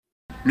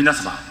皆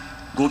様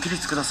ご起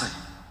立ください。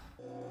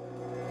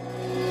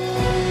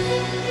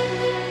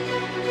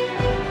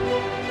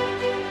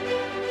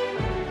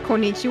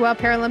 Konnichiwa,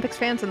 Paralympics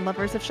fans and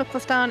lovers of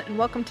Shuklistan, and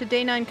welcome to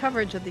Day 9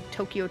 coverage of the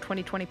Tokyo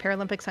 2020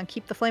 Paralympics on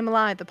Keep the Flame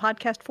Alive, the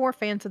podcast for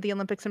fans of the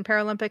Olympics and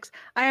Paralympics.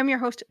 I am your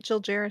host,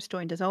 Jill Jarris,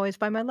 joined as always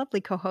by my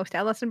lovely co-host,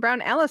 Allison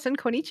Brown. Allison,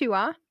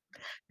 konnichiwa.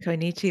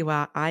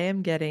 Konnichiwa. I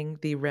am getting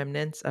the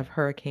remnants of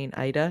Hurricane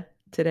Ida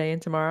today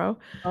and tomorrow.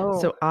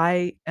 Oh, So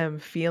I am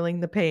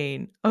feeling the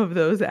pain of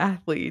those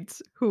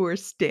athletes who are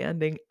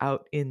standing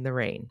out in the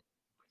rain.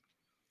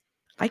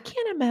 I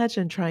can't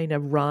imagine trying to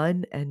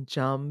run and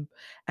jump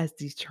as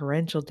these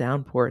torrential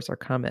downpours are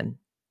coming.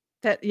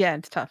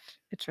 it's tough.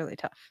 It's really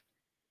tough.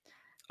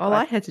 All But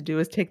I had to do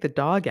was take the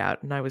dog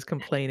out, and I was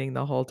complaining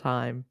the whole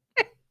time.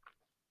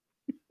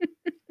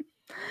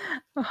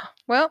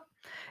 well,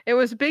 it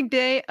was a big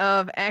day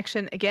of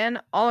action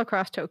again all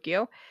across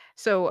Tokyo.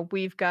 So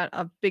we've got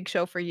a big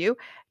show for you.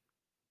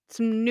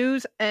 Some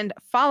news and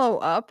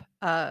follow-up.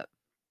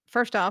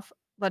 First off,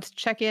 let's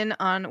check in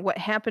on what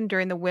happened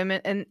during the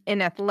women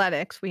in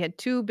athletics. We had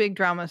two big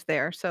dramas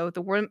there. So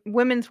the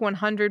women's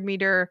 100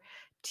 meter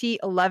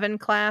T11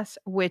 class,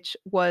 which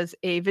was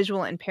a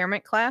visual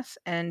impairment class,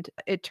 and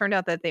it turned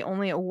out that they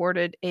only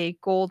awarded a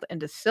gold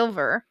and a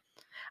silver.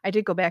 I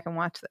did go back and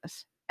watch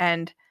this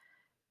and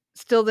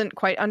still didn't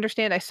quite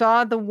understand. I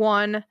saw the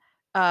one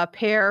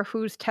pair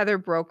whose tether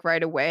broke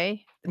right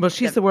away. Well,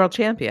 she's That the world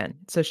champion,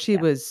 so she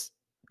Yeah. was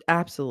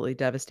absolutely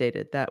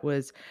devastated. That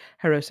was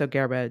Jeroso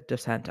Guerra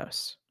dos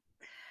Santos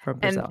from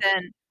And Brazil.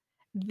 then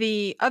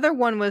the other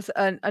one was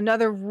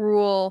another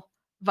rule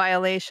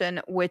violation,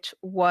 which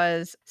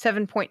was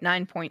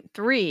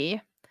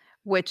 7.9.3,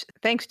 which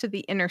thanks to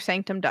the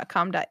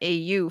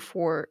innersanctum.com.au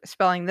for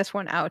spelling this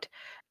one out.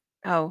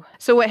 Oh,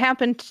 so what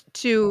happened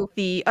to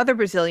the other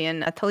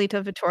Brazilian,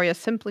 Thalita Vitória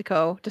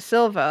Simplico da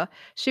Silva?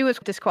 She was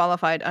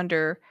disqualified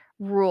under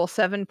Rule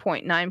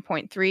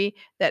 7.9.3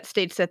 that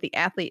states that the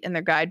athlete and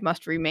their guide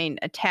must remain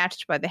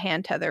attached by the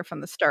hand tether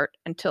from the start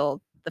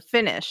until the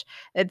finish.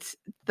 It's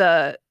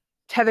the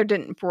tether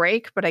didn't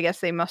break, but I guess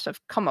they must have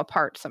come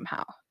apart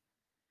somehow.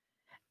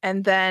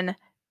 And then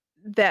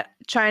that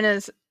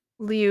China's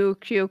Liu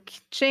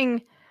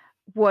Qiuqing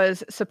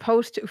was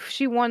supposed to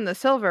she won the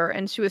silver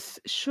and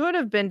should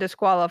have been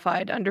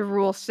disqualified under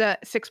rule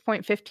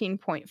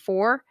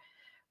 6.15.4,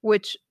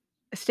 which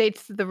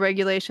states the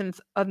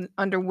regulations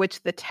under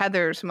which the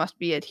tethers must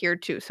be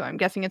adhered to. So I'm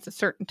guessing it's a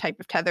certain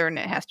type of tether and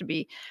it has to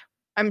be,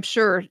 I'm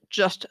sure,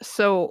 just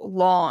so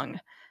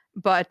long.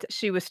 But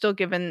she was still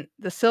given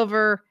the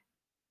silver.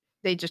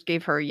 They just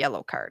gave her a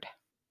yellow card.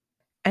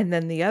 And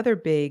then the other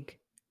big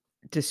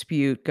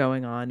dispute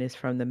going on is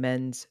from the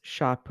men's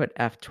shot put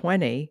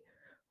F20,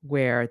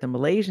 where the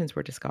Malaysians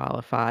were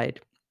disqualified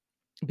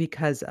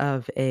because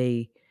of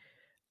a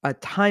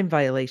time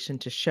violation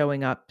to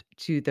showing up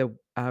to the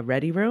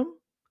ready room.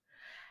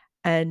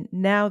 And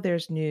now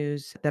there's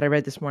news that I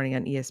read this morning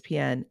on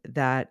ESPN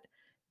that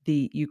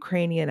the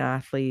Ukrainian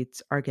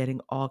athletes are getting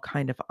all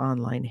kind of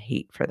online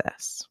hate for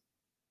this.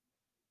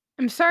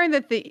 I'm sorry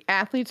that the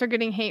athletes are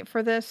getting hate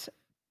for this.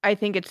 I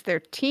think it's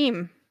their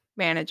team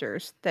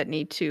managers that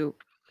need to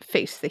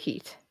face the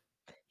heat.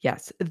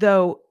 Yes,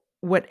 though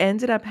what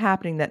ended up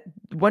happening, that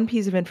one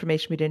piece of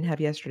information we didn't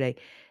have yesterday,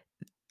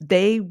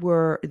 the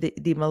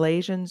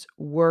Malaysians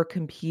were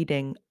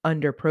competing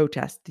under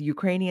protest. The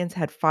Ukrainians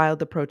had filed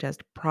the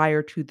protest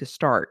prior to the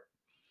start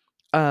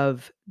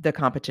of the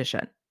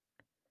competition.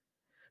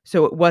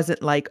 So it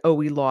wasn't like, "Oh,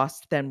 we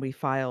lost, then we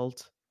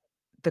filed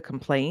the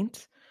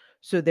complaint."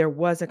 So there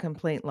was a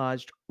complaint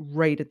lodged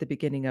right at the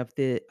beginning of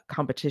the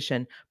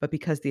competition, but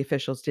because the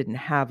officials didn't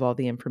have all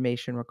the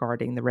information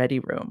regarding the ready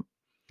room,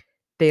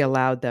 they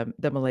allowed the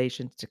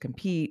Malaysians to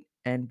compete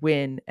and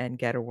win and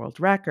get a world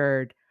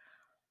record,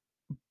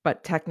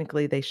 but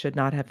technically they should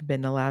not have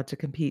been allowed to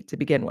compete to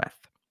begin with,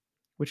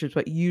 which is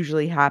what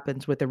usually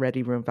happens with a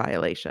ready room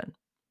violation.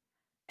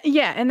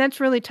 Yeah, and that's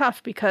really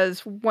tough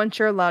because once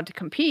you're allowed to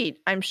compete,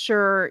 I'm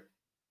sure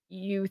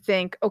you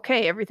think,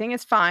 okay, everything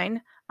is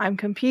fine. I'm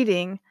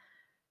competing.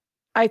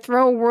 I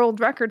throw a world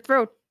record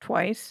throw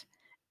twice,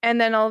 and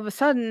then all of a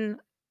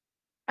sudden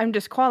I'm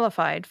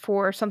disqualified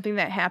for something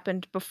that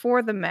happened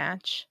before the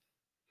match.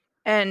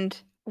 And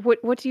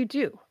what do you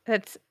do?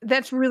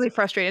 That's really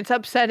frustrating. It's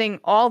upsetting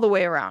all the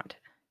way around.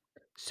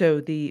 So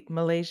the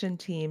Malaysian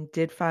team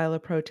did file a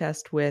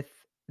protest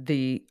with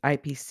the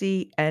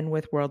IPC and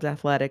with World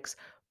Athletics,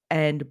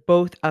 and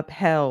both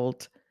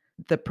upheld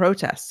the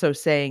protest. So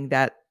saying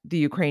that the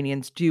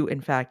Ukrainians do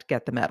in fact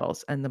get the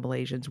medals and the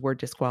Malaysians were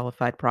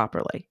disqualified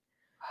properly.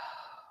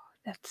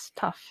 That's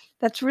tough.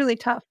 That's really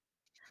tough.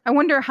 I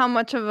wonder how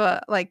much of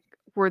a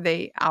were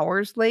they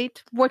hours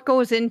late? What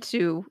goes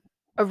into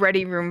a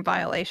ready room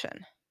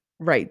violation?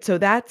 Right. So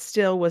that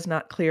still was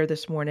not clear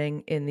this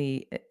morning in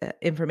the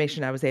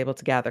information I was able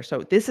to gather. So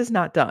this is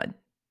not done.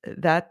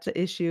 That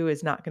issue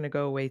is not going to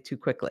go away too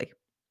quickly.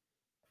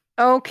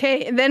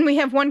 Okay, and then we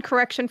have one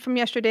correction from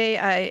yesterday.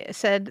 I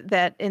said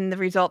that in the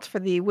results for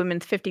the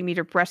women's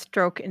 50-meter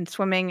breaststroke in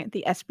swimming,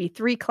 the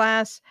SB3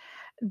 class,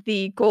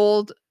 the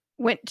gold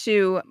went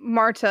to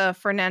Marta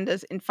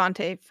Fernandez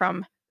Infante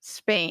from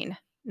Spain,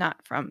 not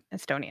from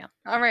Estonia.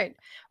 All right.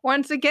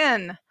 Once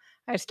again,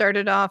 I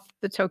started off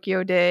the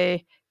Tokyo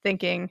day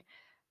thinking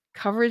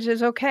coverage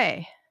is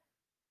okay.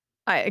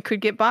 I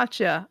could get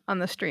boccia on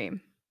the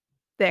stream.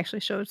 They actually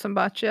showed some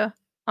boccia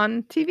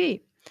on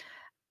TV.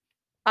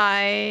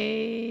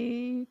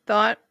 I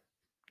thought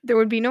there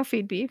would be no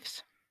feed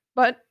beefs,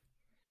 but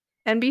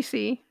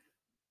NBC,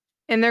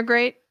 in their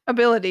great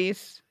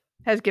abilities,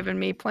 has given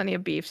me plenty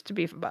of beefs to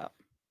beef about.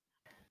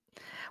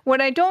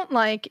 What I don't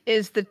like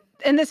is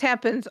and this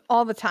happens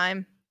all the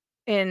time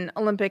in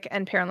Olympic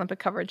and Paralympic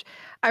coverage.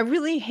 I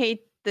really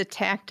hate the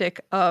tactic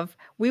of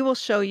we will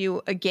show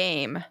you a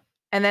game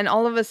and then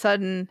all of a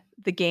sudden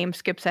the game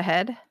skips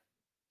ahead.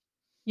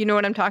 You know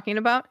what I'm talking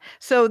about?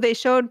 So they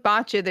showed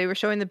bocce, they were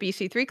showing the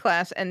BC3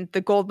 class and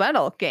the gold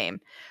medal game.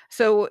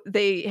 So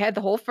they had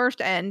the whole first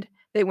end,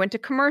 they went to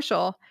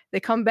commercial, they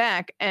come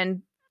back,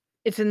 and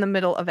it's in the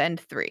middle of end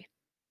 3.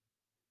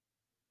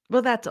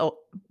 Well, that's all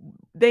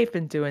they've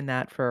been doing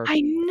that for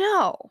I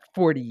know,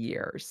 40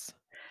 years.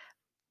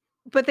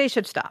 but they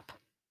should stop.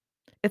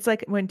 It's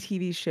like when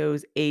TV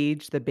shows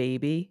age the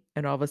baby,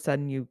 and all of a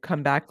sudden you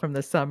come back from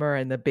the summer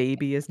and the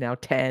baby is now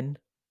 10.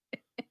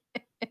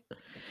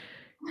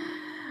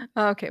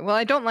 Okay, well,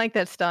 I don't like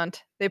that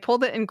stunt. They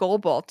pulled it in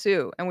goalball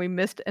too, and we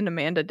missed an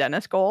Amanda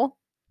Dennis goal.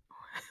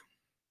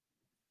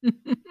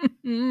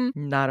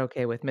 Not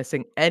okay with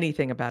missing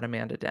anything about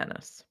Amanda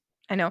Dennis.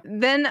 I know.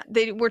 Then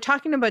they were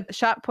talking about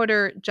shot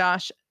putter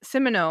Josh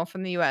Simoneau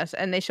from the US,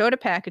 and they showed a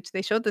package.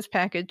 They showed this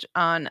package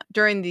on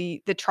during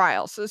the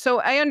trials. So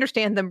I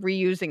understand them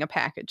reusing a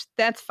package.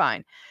 That's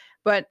fine.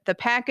 But the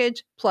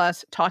package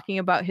plus talking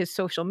about his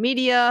social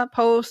media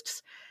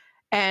posts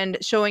and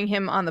showing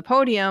him on the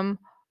podium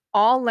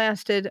all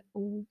lasted,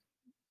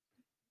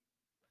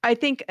 I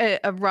think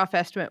a rough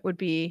estimate would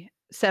be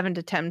 7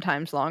 to 10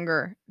 times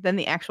longer than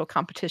the actual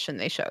competition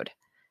they showed,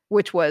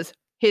 which was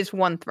his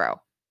one throw.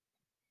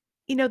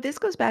 You know, this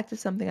goes back to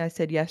something I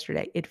said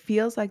yesterday. It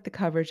feels like the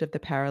coverage of the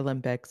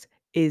Paralympics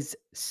is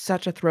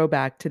such a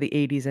throwback to the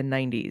 80s and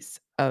 90s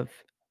of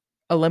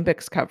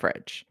Olympics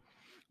coverage,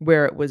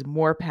 where it was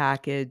more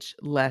package,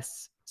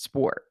 less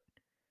sport.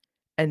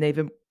 And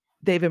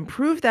they've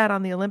improved that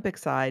on the Olympic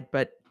side,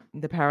 but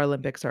the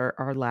Paralympics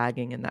are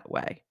lagging in that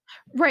way.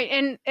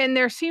 Right, and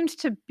there seems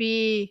to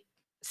be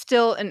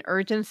still an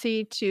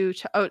urgency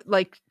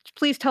like,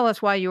 "Please tell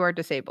us why you are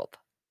disabled."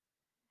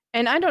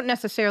 And I don't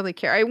necessarily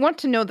care. I want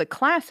to know the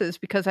classes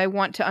because I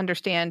want to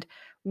understand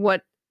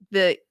what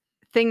the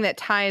thing that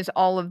ties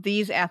all of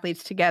these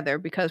athletes together,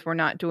 because we're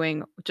not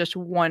doing just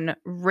one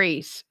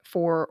race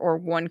or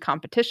one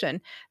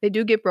competition. They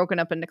do get broken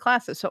up into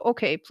classes. So,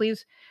 okay,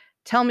 please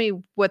tell me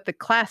what the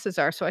classes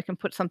are so I can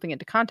put something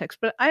into context.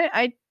 But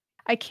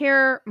I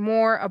care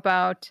more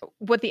about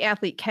what the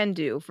athlete can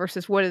do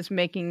versus what is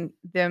making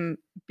them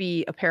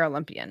be a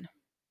Paralympian.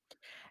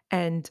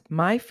 And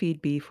my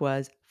feed beef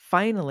was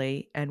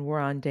finally, and we're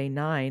on day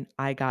 9,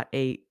 I got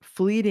a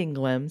fleeting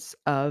glimpse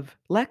of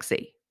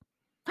Lexi.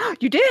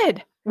 You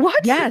did?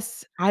 What?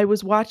 Yes, I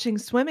was watching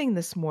swimming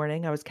this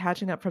morning. I was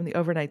catching up from the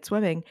overnight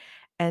swimming,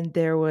 and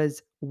there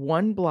was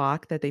one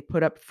block that they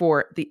put up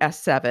for the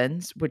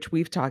S7s, which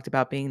we've talked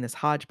about being this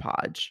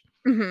hodgepodge.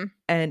 Mhm.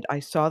 And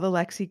I saw the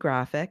Lexi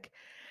graphic,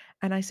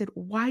 and I said,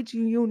 "Why do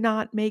you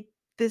not make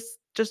this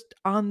just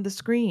on the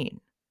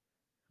screen?"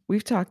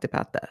 We've talked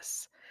about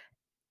this.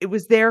 It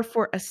was there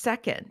for a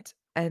second,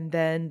 and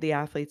then the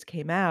athletes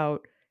came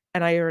out,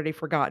 and I already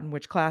forgotten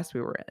which class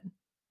we were in.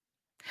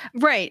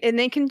 Right, and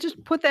they can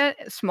just put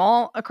that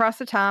small across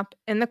the top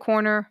in the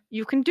corner.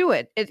 You can do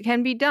it. It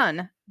can be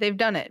done. They've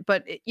done it.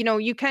 But,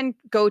 you can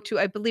go to,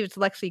 I believe it's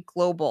Lexi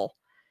Global,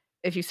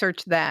 if you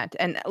search that,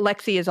 and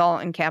Lexi is all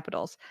in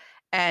capitals.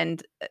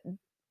 And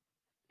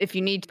if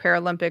you need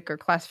Paralympic or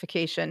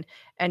classification,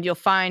 and you'll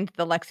find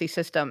the Lexi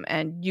system,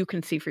 and you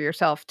can see for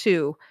yourself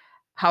too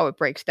how it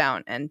breaks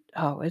down, and,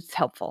 oh, it's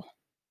helpful.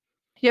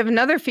 You have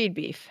another feed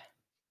beef.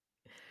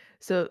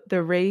 So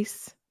the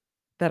race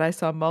that I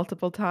saw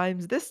multiple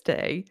times this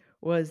day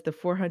was the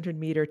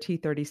 400-meter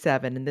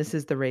T37, and this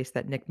is the race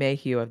that Nick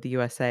Mayhew of the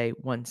USA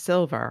won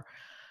silver.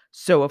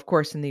 So, of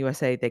course, in the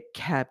USA,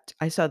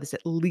 I saw this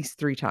at least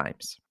 3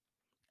 times,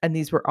 and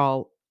this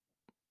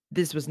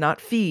was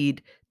not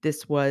feed,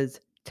 this was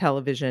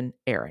television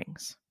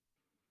airings.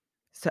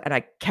 So and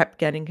I kept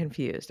getting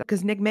confused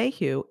because Nick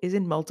Mayhew is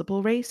in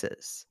multiple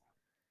races.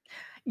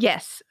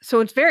 Yes, so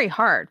it's very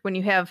hard when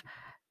you have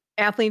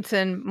athletes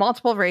in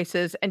multiple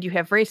races and you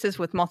have races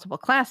with multiple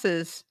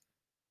classes,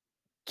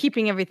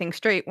 keeping everything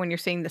straight when you're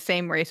seeing the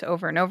same race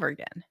over and over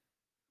again.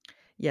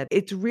 Yeah,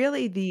 it's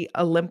really the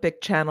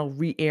Olympic Channel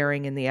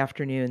re-airing in the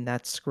afternoon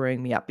that's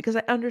screwing me up because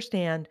I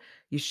understand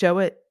you show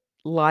it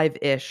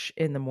live-ish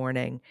in the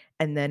morning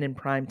and then in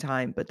prime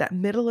time, but that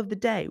middle of the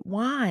day,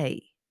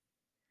 why?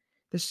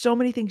 There's so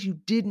many things you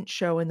didn't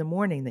show in the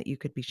morning that you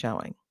could be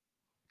showing.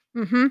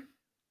 Mhm.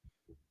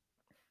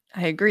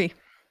 I agree.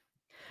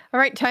 All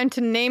right, time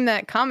to name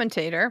that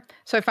commentator.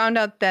 So I found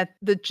out that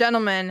the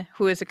gentleman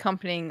who is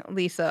accompanying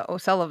Lisa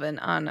O'Sullivan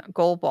on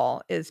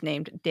goalball is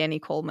named Danny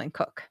Coleman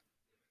Cook.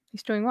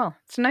 He's doing well.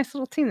 It's a nice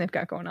little team they've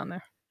got going on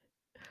there.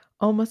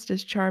 Almost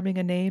as charming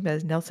a name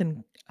as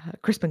Nelson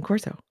Crispin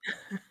Corso.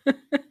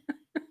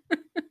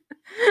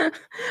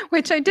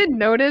 Which I did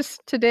notice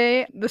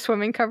today, the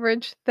swimming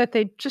coverage, that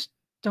they just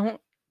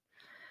don't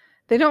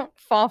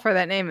fall for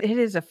that name. It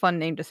is a fun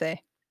name to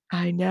say.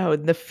 I know.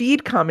 And the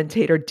feed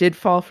commentator did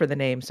fall for the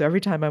name. So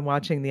every time I'm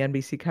watching the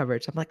NBC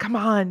coverage, I'm like, come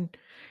on,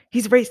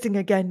 he's racing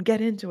again.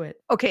 Get into it.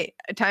 Okay,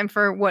 time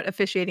for what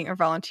officiating or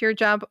volunteer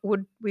job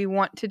would we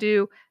want to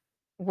do?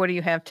 What do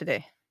you have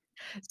today?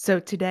 So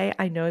today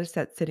I noticed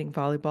that sitting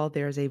volleyball,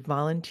 there's a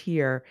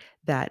volunteer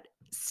that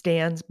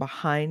stands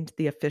behind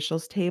the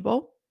officials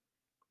table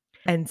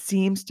and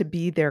seems to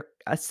be their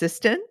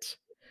assistant.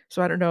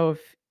 So I don't know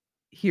if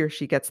he or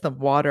she gets them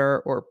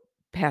water or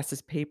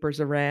passes papers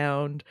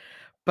around,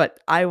 but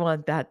I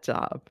want that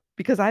job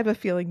because I have a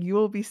feeling you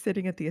will be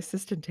sitting at the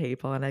assistant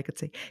table and I could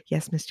say,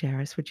 "Yes, Miss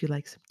Jarris, would you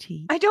like some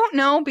tea?" I don't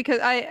know because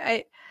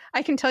I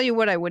can tell you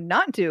what I would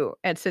not do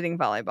at sitting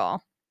volleyball.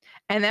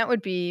 And that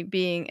would be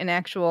being an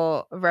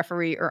actual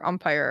referee or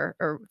umpire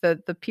or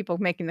the people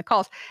making the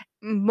calls.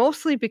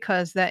 Mostly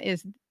because that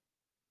is,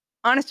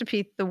 honest to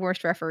Pete, the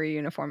worst referee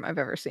uniform I've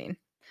ever seen.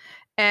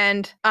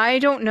 And I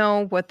don't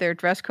know what their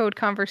dress code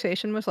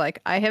conversation was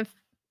like. I have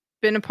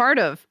been a part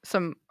of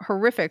some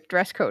horrific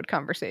dress code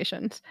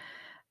conversations,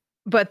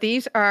 but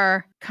these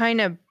are kind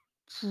of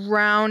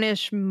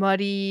brownish,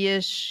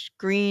 muddyish,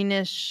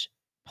 greenish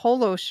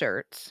polo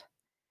shirts.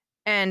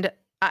 And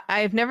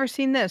I've never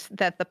seen this,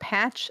 that the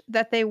patch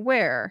that they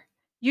wear,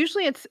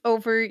 usually it's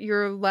over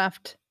your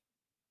left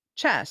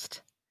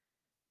chest.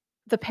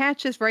 The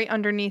patch is right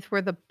underneath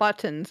where the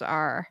buttons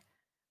are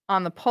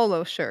on the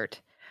polo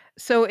shirt.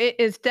 So it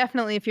is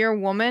definitely, if you're a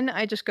woman,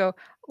 I just go,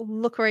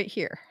 look right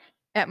here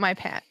at my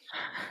patch.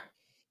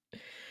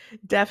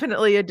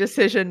 Definitely a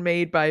decision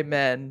made by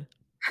men.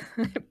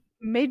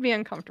 Made me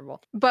uncomfortable.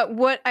 But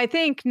what I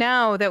think,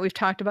 now that we've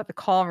talked about the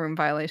call room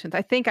violations,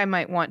 I think I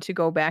might want to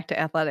go back to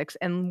athletics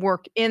and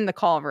work in the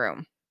call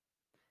room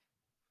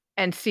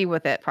and see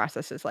what that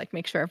process is like.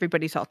 Make sure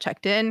everybody's all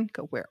checked in,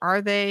 go, where are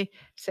they?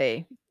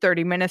 Say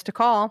 30 minutes to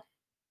call.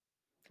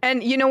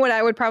 And you know what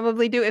I would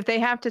probably do if they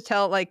have to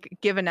tell, like,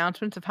 give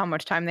announcements of how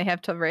much time they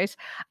have to race,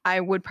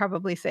 I would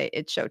probably say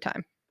it's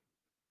showtime.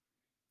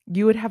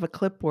 You would have a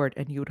clipboard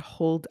and you would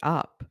hold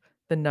up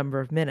the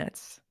number of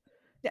minutes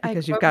I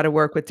because you've gotta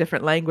work with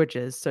different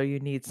languages, so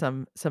you need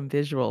some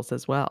visuals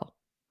as well.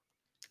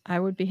 I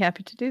would be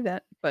happy to do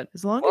that, but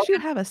As long well as you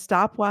have a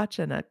stopwatch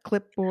and a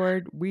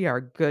clipboard, we are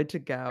good to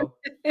go.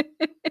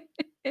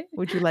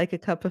 Would you like a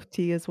cup of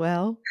tea as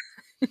well?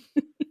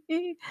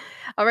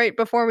 All right,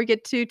 before we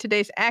get to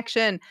today's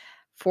action,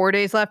 4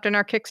 days left in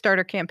our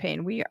Kickstarter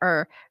campaign. We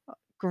are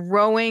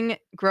growing,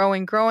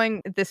 growing,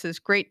 growing. This is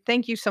great.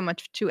 Thank you so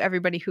much to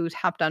everybody who's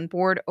hopped on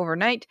board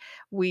overnight.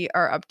 We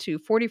are up to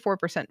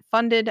 44%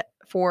 funded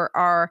for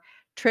our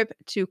trip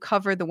to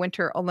cover the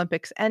Winter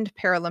Olympics and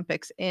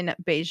Paralympics in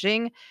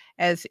Beijing.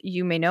 As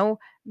you may know,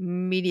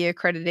 media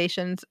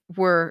accreditations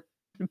were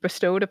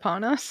bestowed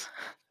upon us.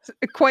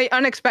 Quite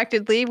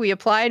unexpectedly, we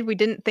applied. We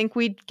didn't think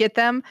we'd get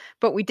them,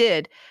 but we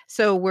did.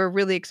 So we're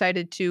really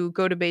excited to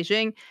go to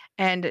Beijing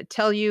and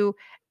tell you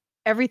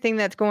everything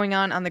that's going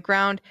on the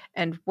ground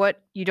and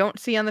what you don't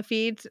see on the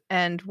feeds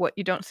and what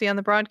you don't see on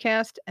the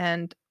broadcast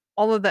and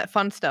all of that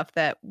fun stuff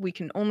that we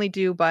can only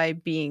do by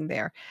being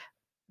there.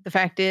 The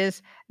fact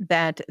is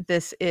that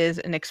this is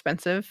an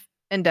expensive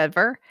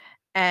endeavor,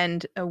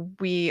 and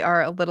we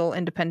are a little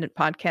independent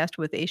podcast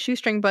with a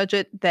shoestring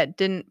budget that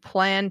didn't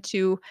plan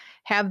to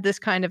have this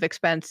kind of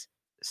expense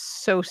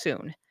so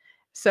soon.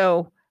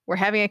 So we're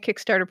having a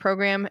Kickstarter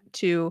program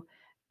to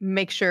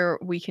make sure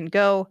we can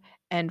go,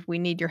 and we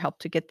need your help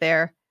to get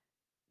there.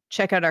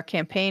 Check out our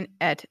campaign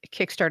at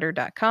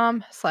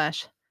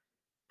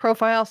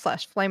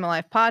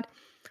kickstarter.com/profile/flamealivepod.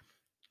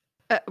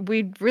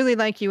 We'd really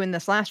like you in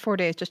this last 4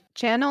 days. Just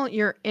channel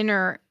your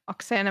inner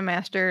Oksana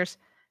Masters.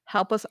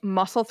 Help us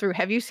muscle through.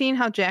 Have you seen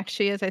how jacked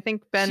she is? I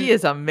think She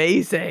is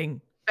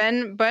amazing.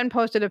 Ben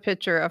posted a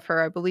picture of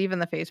her, I believe, in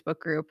the Facebook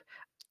group.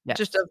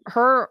 Just Yes. of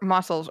her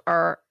muscles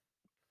are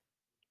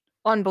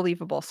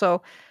unbelievable.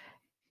 So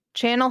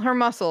channel her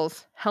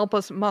muscles. Help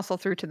us muscle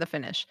through to the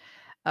finish.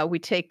 We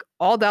take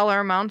all dollar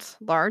amounts,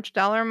 large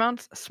dollar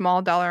amounts,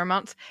 small dollar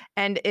amounts,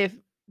 and if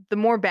the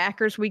more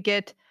backers we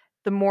get,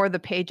 the more the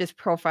page's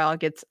profile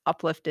gets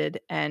uplifted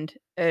and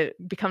it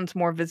becomes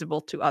more visible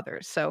to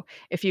others. So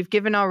if you've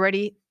given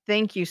already,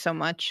 thank you so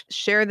much.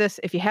 Share this.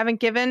 If you haven't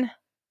given,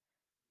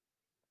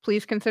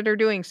 please consider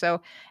doing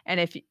so.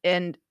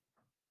 And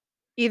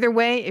either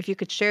way, if you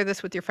could share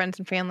this with your friends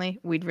and family,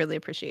 we'd really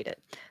appreciate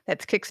it.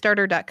 That's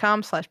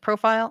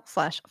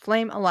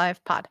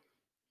kickstarter.com/profile/flamealivepod.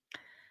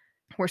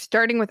 We're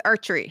starting with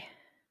archery.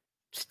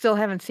 Still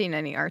haven't seen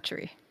any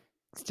archery.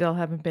 Still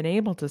haven't been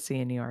able to see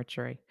any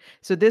archery.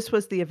 So this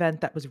was the event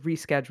that was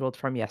rescheduled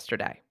from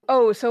yesterday.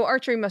 Oh, so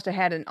archery must have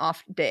had an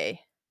off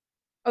day.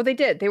 Oh, they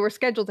did. They were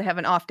scheduled to have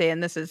an off day,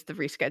 and this is the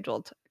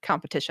rescheduled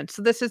competition.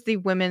 So this is the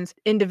women's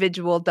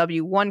individual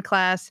W1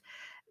 class.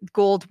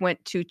 Gold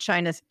went to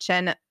China's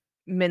Chen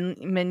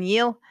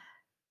Menyil.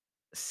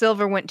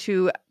 Silver went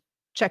to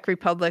Czech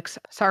Republic's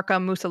Sarka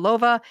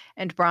Musilova,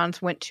 and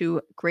bronze went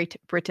to Great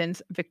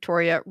Britain's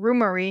Victoria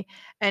Rumari.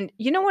 And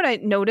you know what I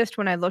noticed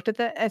when I looked at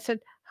that? I said,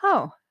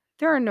 oh,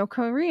 there are no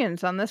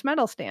Koreans on this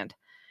medal stand.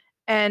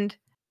 And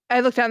I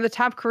looked down, the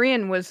top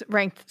Korean was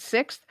ranked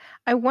 6th.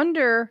 I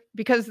wonder,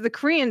 because the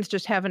Koreans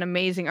just have an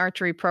amazing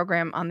archery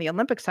program on the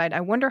Olympic side,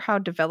 I wonder how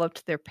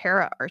developed their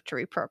para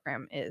archery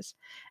program is.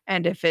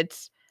 And if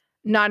it's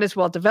not as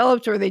well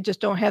developed, or they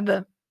just don't have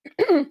the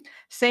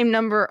same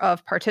number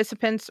of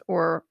participants,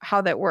 or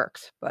how that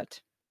works. But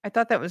I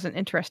thought that was an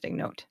interesting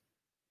note.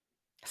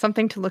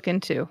 Something to look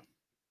into.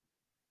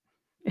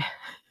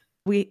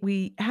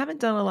 We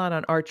haven't done a lot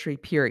on archery,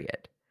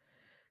 period.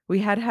 We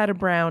had Hannah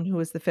Brown, who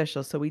was the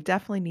official, so we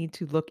definitely need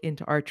to look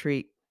into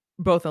archery,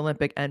 both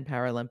Olympic and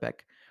Paralympic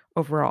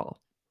overall.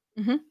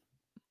 Mhm.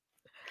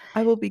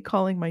 I will be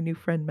calling my new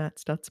friend Matt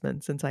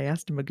Stutzman since I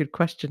asked him a good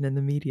question in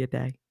the media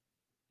day.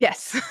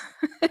 Yes.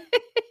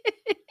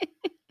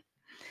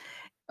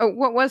 Oh,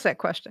 what was that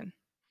question?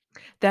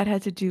 That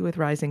had to do with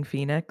Rising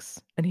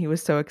Phoenix, and he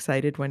was so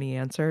excited when he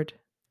answered.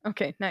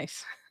 Okay,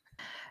 nice.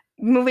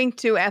 Moving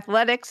to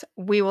athletics,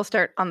 we will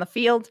start on the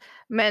field.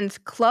 Men's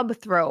club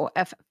throw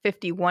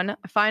F51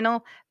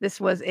 final. This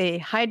was a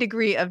high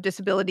degree of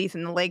disabilities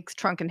in the legs,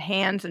 trunk, and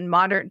hands, and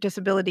moderate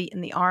disability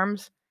in the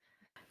arms.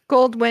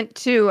 Gold went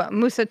to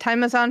Musa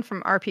Timazan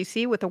from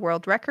RPC with a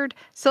world record.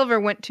 Silver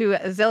went to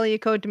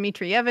Zeljko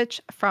Dmitrijevic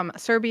from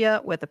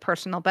Serbia with a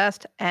personal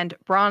best. And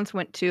bronze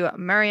went to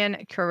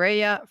Marian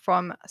Koreya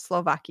from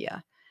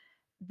Slovakia.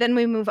 Then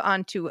we move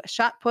on to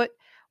shot put.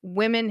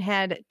 Women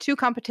had 2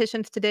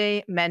 competitions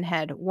today. Men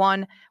had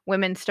 1.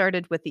 Women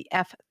started with the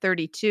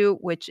F32,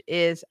 which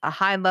is a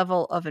high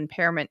level of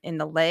impairment in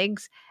the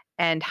legs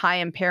and high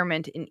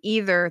impairment in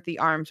either the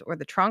arms or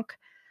the trunk.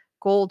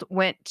 Gold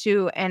went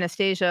to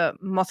Anastasia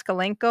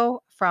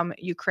Moskalenko from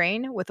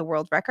Ukraine with a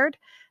world record.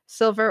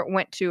 Silver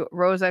went to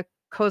Rosa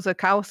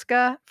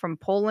Kozakowska from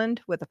Poland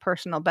with a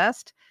personal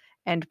best.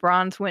 And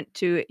bronze went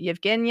to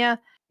Yevgenia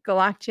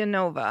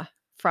Galakyanova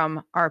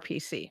from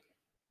RPC.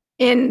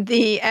 In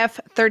the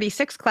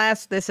F36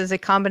 class, this is a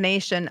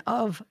combination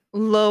of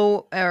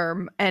low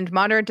and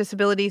moderate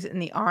disabilities in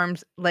the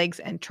arms,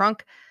 legs, and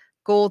trunk.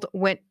 Gold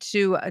went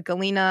to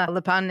Galina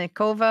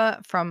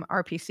Lipanikova from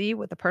RPC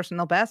with a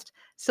personal best.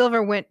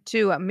 Silver went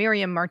to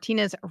Miriam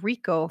Martinez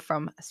Rico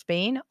from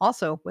Spain,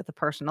 also with a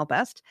personal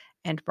best.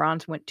 And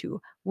bronze went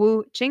to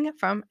Wu Qing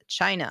from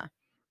China.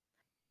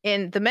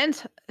 In the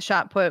men's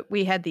shot put,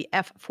 we had the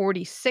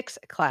F46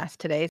 class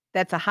today.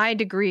 That's a high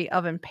degree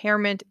of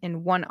impairment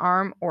in one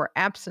arm or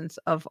absence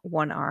of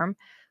one arm.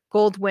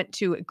 Gold went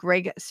to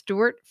Greg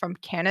Stewart from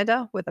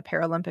Canada with a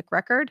Paralympic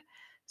record.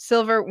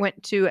 Silver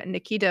went to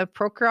Nikita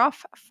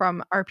Prokhorov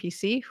from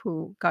RPC,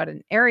 who got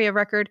an area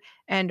record.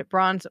 And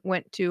bronze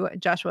went to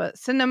Joshua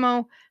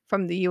Sinamo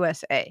from the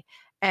USA.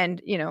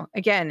 And,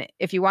 again,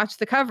 if you watch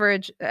the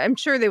coverage, I'm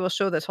sure they will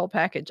show this whole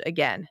package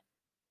again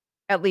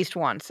at least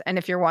once. And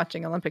if you're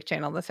watching Olympic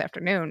Channel this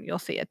afternoon, you'll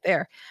see it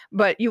there.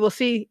 But you will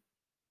see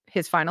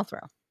his final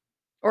throw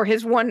or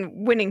his one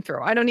winning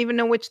throw. I don't even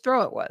know which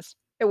throw it was.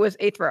 It was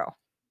a throw.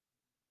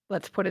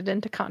 Let's put it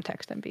into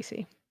context,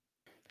 NBC.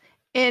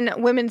 In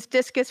women's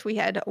discus, we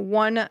had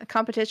 1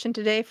 competition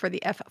today for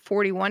the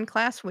F41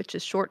 class, which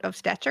is short of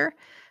stature.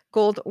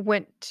 Gold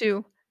went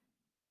to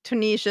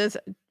Tunisia's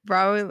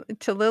Raoul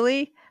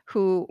Talili,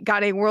 who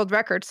got a world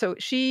record. So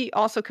she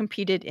also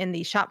competed in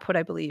the shot put,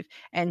 I believe,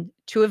 and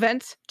 2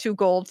 events, 2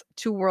 golds,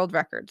 2 world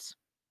records.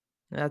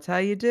 That's how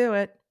you do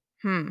it.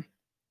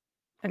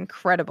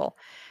 Incredible.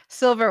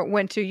 Silver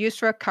went to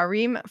Yusra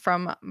Karim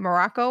from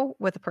Morocco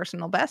with a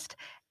personal best,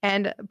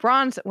 and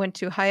bronze went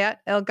to Hayat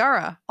El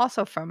Gara,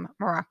 also from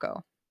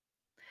Morocco.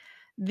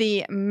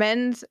 The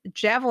men's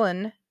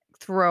javelin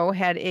throw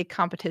had a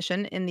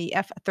competition in the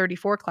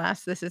F34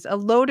 class. This is a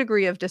low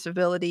degree of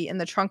disability in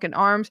the trunk and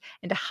arms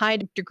and a high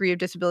degree of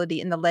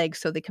disability in the legs,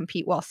 so they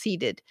compete while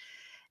seated.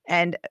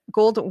 And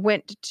gold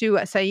went to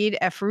Saeed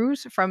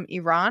Efrouz from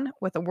Iran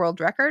with a world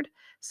record.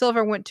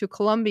 Silver went to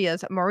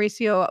Colombia's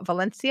Mauricio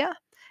Valencia.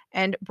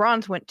 And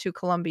bronze went to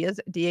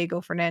Colombia's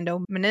Diego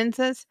Fernando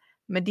Menendez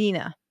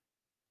Medina,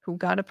 who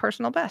got a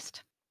personal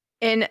best.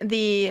 In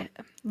the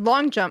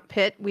long jump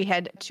pit, we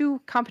had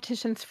 2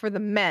 competitions for the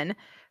men.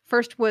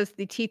 First was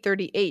the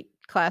T38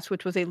 class,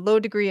 which was a low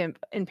degree of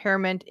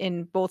impairment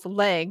in both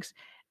legs,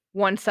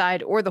 one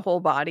side or the whole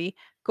body.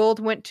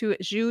 Gold went to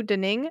Zhu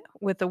Dening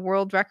with the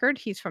world record.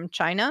 He's from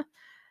China.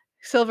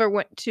 Silver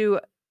went to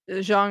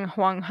Zhang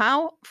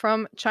Huanghao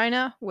from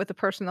China with a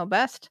personal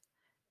best.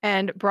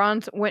 And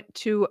bronze went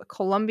to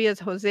Colombia's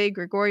Jose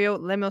Gregorio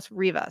Lemos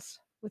Rivas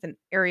with an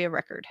area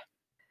record.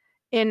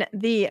 In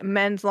the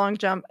men's long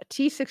jump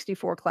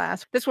T64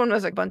 class, this one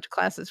was a bunch of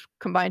classes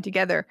combined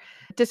together.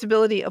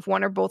 Disability of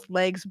one or both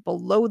legs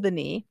below the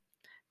knee.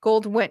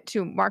 Gold went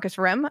to Marcus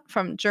Rem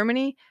from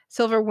Germany.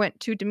 Silver went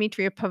to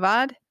Dmitry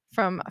Pavad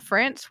from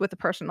France with a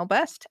personal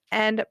best,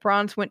 and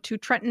bronze went to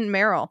Trenton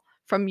Merrill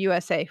from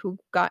USA, who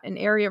got an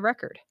area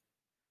record.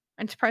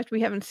 I'm surprised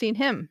we haven't seen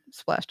him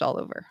splashed all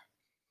over.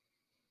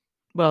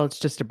 Well, it's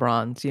just a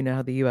bronze. You know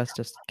how the US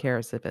just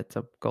cares if it's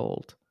a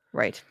gold.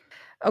 Right.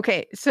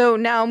 Okay, so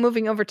now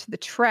moving over to the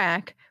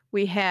track,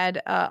 we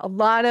had a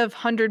lot of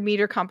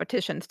 100-meter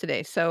competitions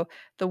today. So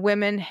the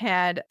women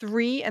had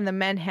 3 and the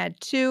men had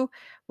 2.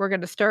 We're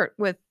going to start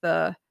with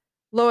the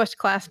lowest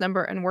class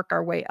number and work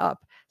our way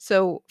up.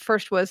 So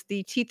first was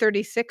the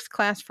T36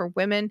 class for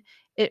women.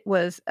 It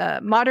was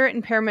moderate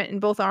impairment in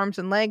both arms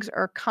and legs,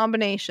 or a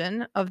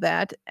combination of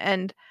that,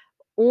 and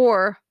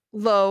or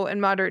low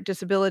and moderate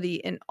disability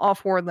in all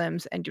 4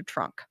 limbs and your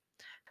trunk.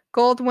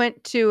 Gold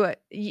went to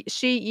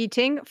Shi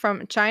Yiting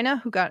from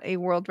China, who got a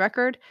world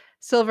record.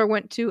 Silver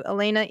went to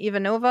Elena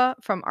Ivanova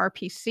from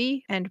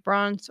RPC, and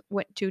bronze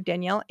went to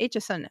Danielle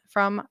Aitchison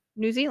from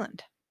New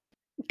Zealand.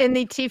 In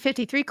the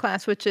T53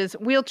 class, which is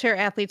wheelchair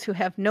athletes who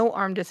have no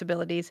arm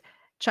disabilities,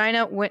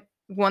 China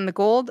won the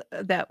gold.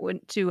 That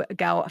went to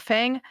Gao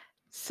Feng.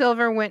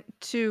 Silver went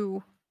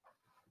to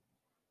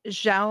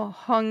Zhao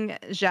Hong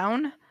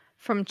Zhaon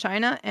from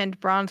China, and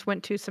bronze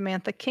went to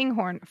Samantha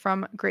Kinghorn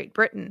from Great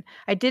Britain.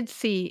 I did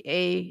see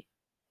a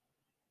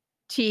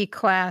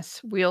T-class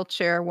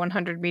wheelchair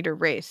 100-meter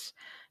race.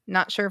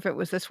 Not sure if it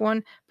was this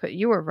one, but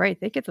you were right.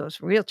 They get those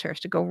wheelchairs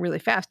to go really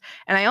fast.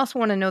 And I also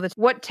want to know this.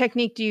 What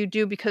technique do you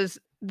do? Because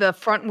the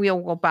front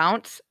wheel will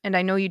bounce, and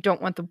I know you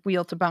don't want the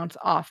wheel to bounce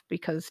off,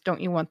 because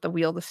don't you want the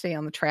wheel to stay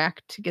on the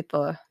track to get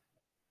the...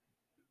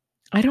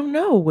 I don't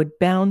know. Would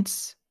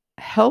bounce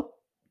help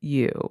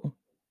you?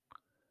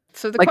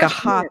 So the Like a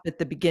question hop at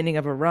the beginning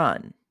of a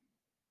run.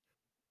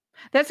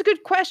 That's a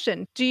good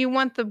question. Do you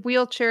want the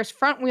wheelchair's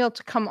front wheel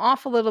to come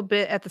off a little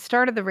bit at the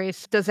start of the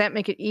race? Does that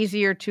make it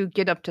easier to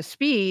get up to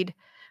speed?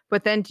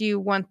 But then do you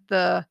want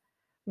the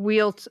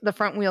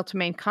front wheel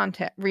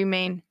to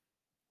remain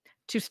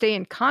to stay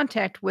in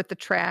contact with the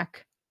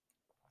track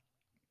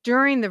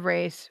during the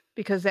race,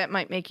 because that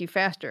might make you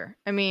faster?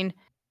 I mean,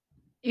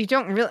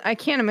 I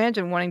can't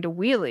imagine wanting to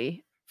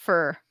wheelie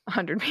for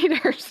 100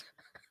 meters.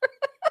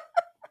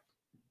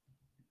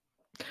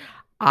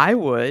 I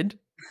would,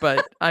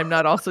 but I'm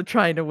not also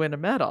trying to win a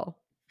medal.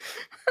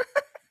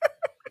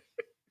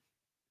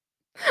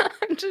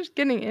 I'm just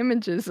getting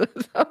images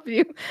of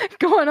you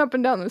going up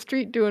and down the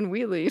street doing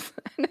wheelies.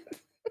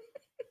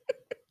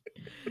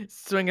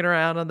 Swinging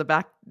around on the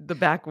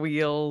back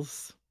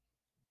wheels.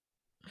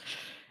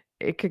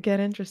 It could get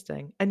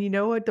interesting. And you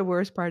know what the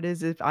worst part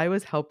is? If I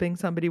was helping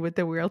somebody with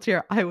their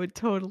wheelchair, I would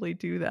totally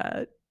do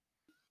that.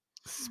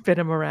 Spin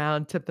them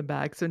around, tip them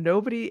back. So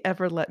nobody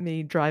ever let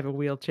me drive a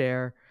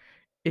wheelchair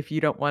if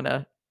you don't want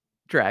to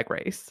drag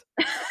race.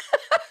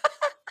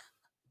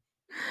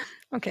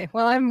 Okay,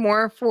 well, I have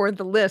more for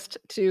the list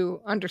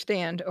to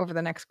understand over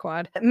the next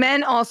quad.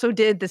 Men also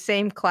did the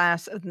same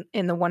class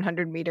in the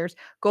 100 meters.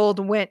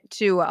 Gold went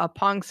to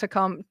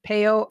Pongsakom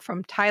Peo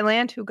from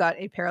Thailand, who got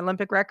a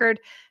Paralympic record.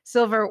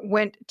 Silver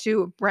went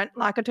to Brent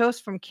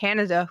Lakatos from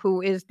Canada,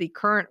 who is the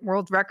current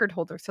world record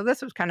holder. So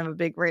this was kind of a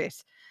big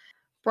race.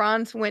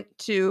 Bronze went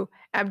to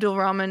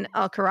Abdulrahman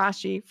Al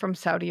Karashi from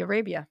Saudi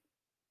Arabia.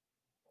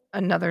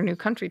 Another new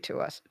country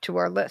to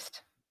our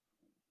list.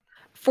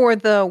 For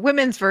the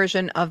women's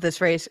version of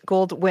this race,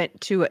 gold went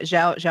to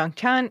Zhao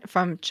Zhangtian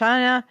from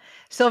China.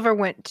 Silver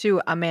went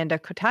to Amanda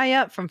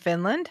Kotaya from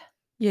Finland.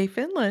 Yay,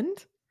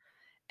 Finland.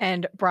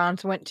 And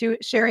bronze went to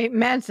Sherry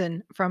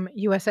Madsen from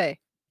USA.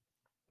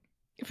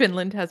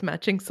 Finland has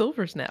matching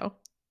silvers now.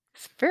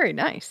 It's very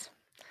nice.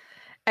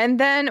 And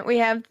then we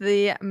have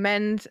the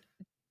men's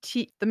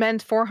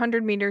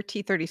 400-meter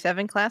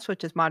T37 class,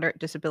 which is moderate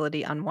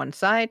disability on one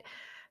side.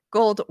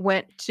 Gold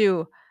went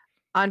to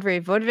Andre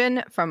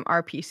Vodvin from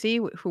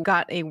RPC, who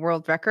got a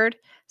world record.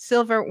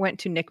 Silver went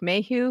to Nick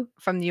Mayhew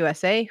from the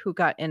USA, who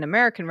got an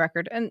American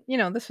record. And,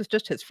 this was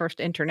just his first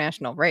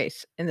international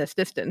race in this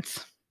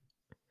distance.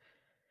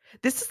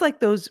 This is like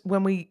those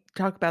when we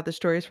talk about the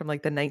stories from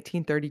like the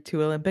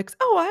 1932 Olympics.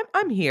 Oh,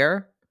 I'm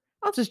here.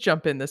 I'll just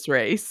jump in this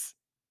race.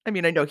 I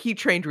mean, I know he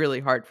trained really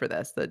hard for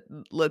this.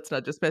 Let's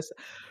not dismiss.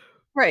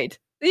 Right.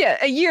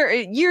 Yeah,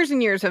 years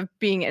and years of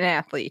being an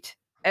athlete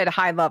at a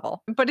high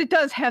level. But it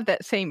does have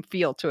that same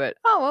feel to it.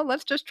 Oh, well,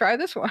 let's just try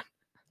this one.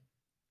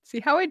 See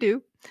how I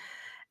do.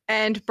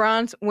 And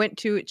bronze went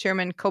to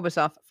Chairman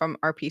Kobasov from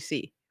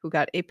RPC, who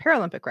got a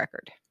Paralympic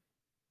record.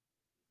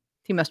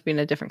 He must be in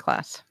a different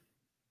class.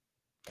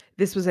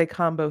 This was a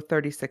combo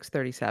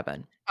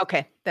 36-37.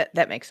 Okay,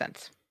 that makes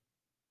sense.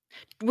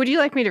 Would you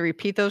like me to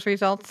repeat those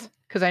results?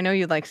 Because I know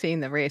you like seeing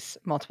the race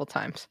multiple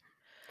times.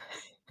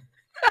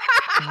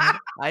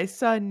 I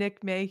saw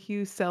Nick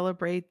Mayhew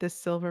celebrate the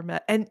silver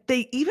medal, and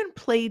they even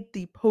played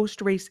the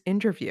post-race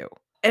interview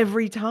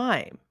every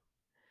time.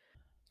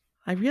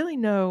 I really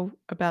know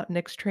about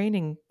Nick's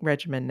training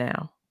regimen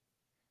now.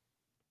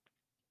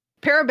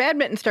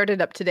 Para-badminton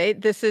started up today.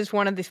 This is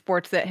one of the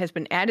sports that has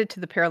been added to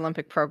the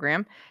Paralympic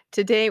program.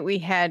 Today we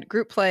had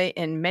group play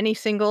in many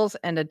singles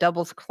and a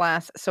doubles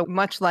class. So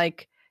much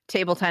like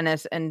table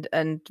tennis and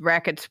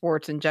racket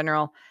sports in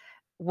general,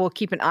 we'll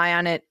keep an eye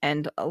on it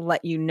and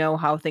let you know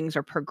how things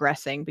are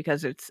progressing,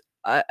 because it's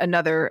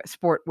another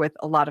sport with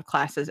a lot of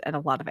classes and a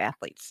lot of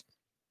athletes.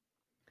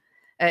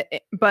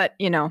 But,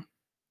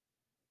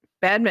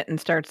 badminton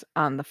starts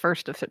on the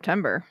 1st of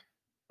September,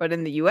 but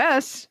in the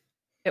US,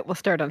 it will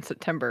start on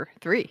September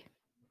 3.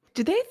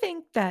 Do they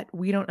think that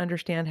we don't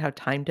understand how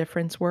time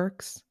difference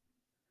works?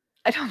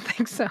 I don't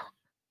think so.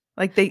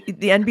 Like, the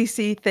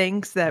NBC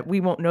thinks that we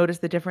won't notice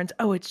the difference.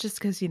 Oh, it's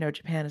just 'cause,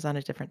 Japan is on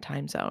a different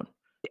time zone.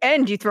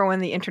 And you throw in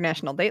the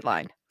international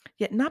dateline.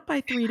 Yet not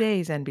by 3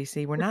 days,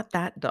 NBC, we're not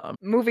that dumb.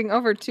 Moving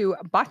over to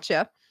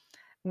bocce,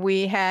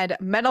 we had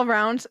medal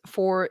rounds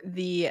for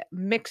the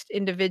mixed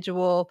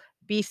individual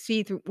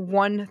BC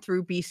 1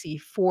 through BC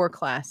 4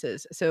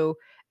 classes. So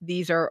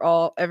these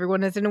are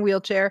everyone is in a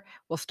wheelchair.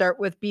 We'll start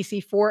with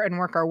BC 4 and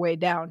work our way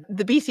down.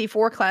 The BC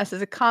 4 class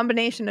is a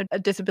combination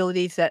of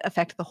disabilities that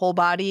affect the whole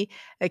body.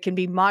 It can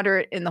be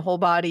moderate in the whole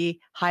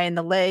body, high in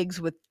the legs,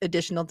 with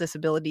additional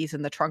disabilities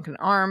in the trunk and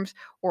arms,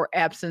 or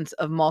absence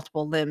of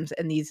multiple limbs.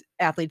 And these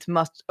athletes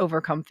must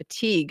overcome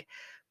fatigue.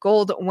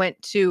 Gold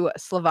went to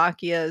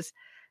Slovakia's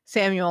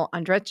Samuel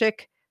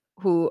Andrejczyk,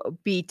 who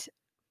beat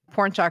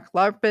Pornchak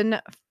Larpin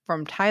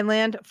from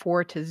Thailand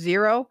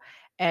 4-0.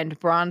 And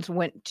bronze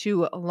went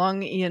to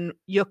Lung In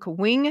Yuk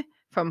Wing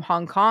from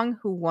Hong Kong,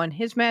 who won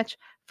his match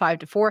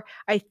 5-4.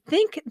 I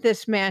think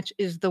this match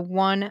is the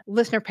one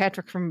listener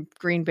Patrick from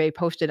Green Bay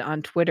posted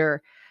on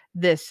Twitter,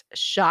 this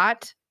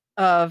shot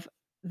of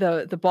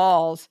the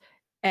balls,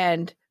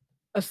 and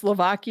a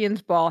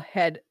Slovakian's ball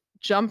had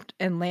jumped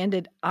and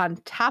landed on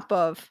top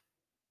of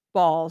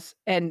balls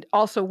and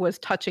also was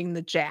touching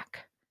the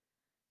jack.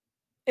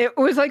 It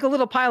was like a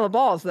little pile of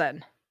balls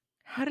then.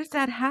 How does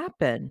that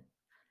happen?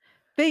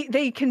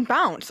 They can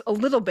bounce a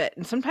little bit,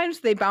 and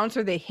sometimes they bounce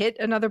or they hit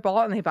another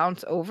ball and they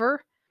bounce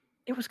over.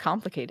 It was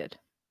complicated.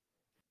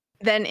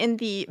 Then in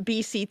the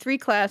BC3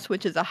 class,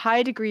 which is a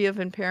high degree of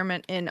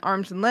impairment in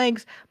arms and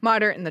legs,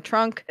 moderate in the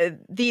trunk,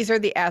 these are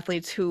the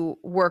athletes who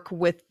work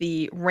with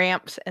the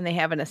ramps, and they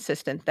have an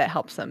assistant that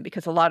helps them,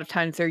 because a lot of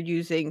times they're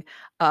using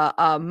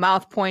a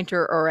mouth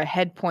pointer or a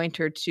head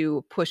pointer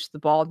to push the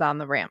ball down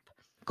the ramp.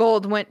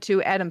 Gold went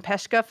to Adam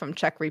Peshka from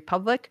Czech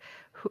Republic,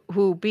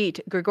 who beat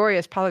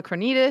Grigorios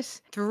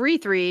Polykronidis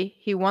 3-3.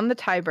 He won the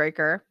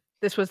tiebreaker.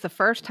 This was the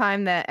first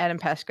time that Adam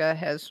Peshka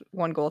has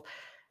won gold.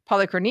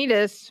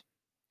 Polykronidis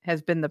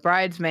has been the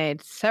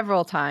bridesmaid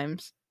several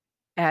times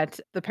at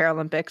the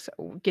Paralympics,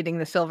 getting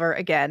the silver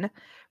again.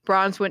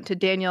 Bronze went to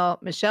Daniel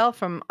Michel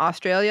from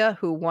Australia,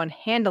 who won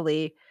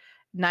handily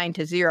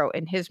 9-0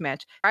 in his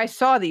match. I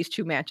saw these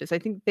two matches. I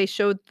think they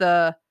showed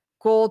the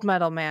gold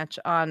medal match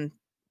on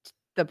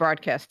the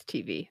broadcast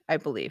TV, I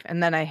believe.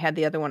 And then I had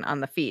the other one on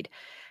the feed.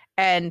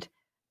 And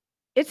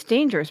it's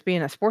dangerous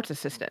being a sports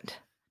assistant,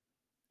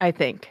 I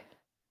think.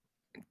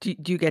 Do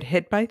you get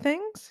hit by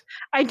things?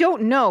 I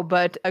don't know,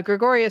 but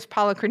Grigorios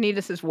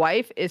Polykronidis'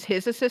 wife is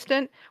his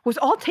assistant, was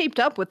all taped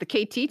up with the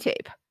KT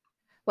tape,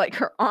 like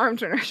her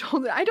arms and her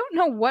shoulder. I don't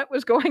know what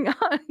was going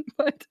on,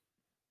 but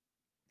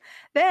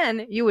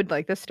then you would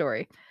like this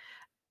story.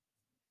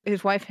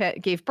 His wife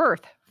gave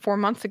birth 4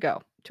 months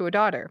ago to a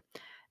daughter,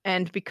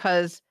 and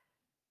because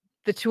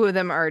the two of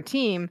them are a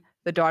team,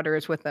 the daughter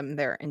is with them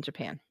there in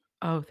Japan.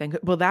 Oh, thank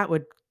God. Well, that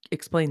would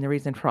explain the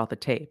reason for all the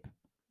tape.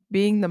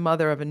 Being the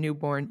mother of a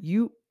newborn,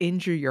 you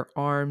injure your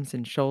arms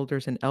and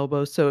shoulders and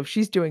elbows. So if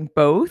she's doing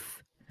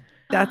both,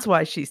 that's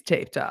why she's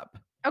taped up.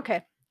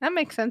 Okay, that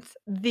makes sense.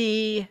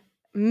 The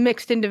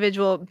mixed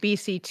individual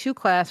BC2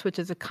 class, which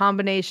is a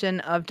combination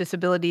of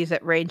disabilities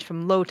that range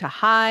from low to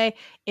high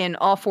in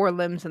all 4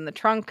 limbs in the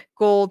trunk.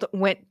 Gold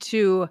went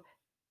to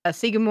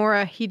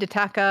Shigemura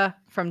Hidetaka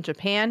from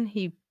Japan.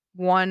 He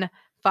won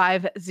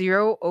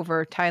 5-0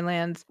 over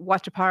Thailand's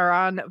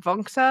Wachaparan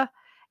Vongsa.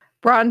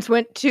 Bronze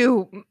went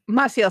to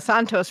Maciel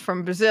Santos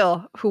from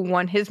Brazil, who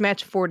won his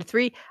match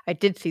 4-3. I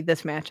did see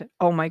this match.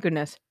 Oh my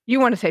goodness. You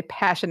want to say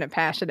passionate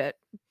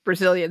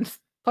Brazilians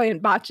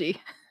playing bocce.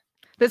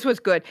 This was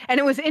good. And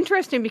it was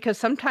interesting because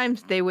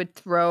sometimes they would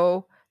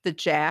throw the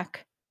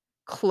jack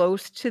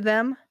close to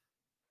them,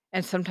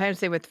 and sometimes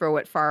they would throw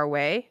it far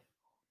away.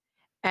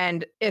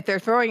 And if they're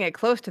throwing it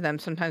close to them,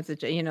 sometimes the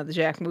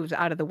jack moves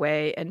out of the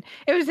way. And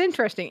it was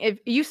interesting. If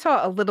you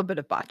saw a little bit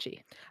of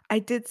bocce. I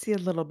did see a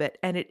little bit,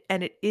 and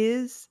it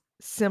is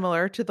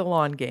similar to the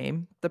lawn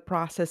game. The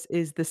process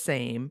is the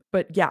same.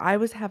 But yeah, I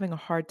was having a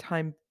hard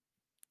time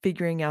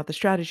figuring out the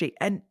strategy.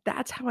 And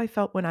that's how I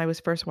felt when I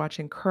was first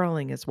watching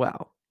curling as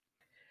well.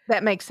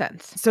 That makes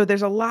sense. So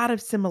there's a lot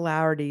of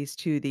similarities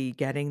to the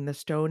getting the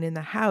stone in the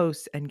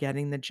house and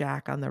getting the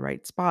jack on the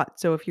right spot.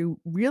 So if you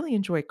really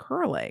enjoy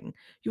curling,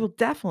 you will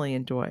definitely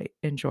enjoy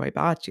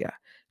bocce,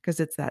 because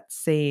it's that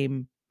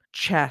same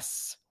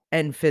chess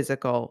and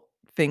physical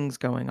things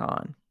going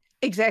on.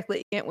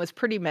 Exactly. It was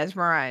pretty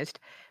mesmerized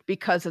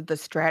because of the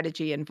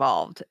strategy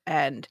involved.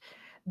 And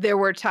there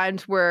were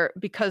times where,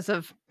 because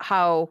of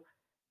how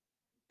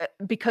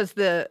because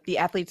the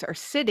athletes are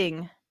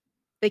sitting,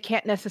 they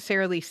can't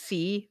necessarily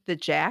see the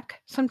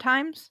jack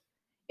sometimes.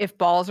 if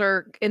balls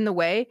are in the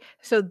way.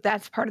 So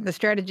that's part of the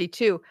strategy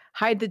too.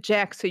 Hide the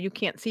jack so you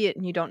can't see it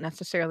and you don't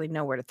necessarily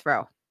know where to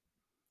throw,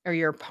 or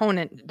your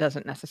opponent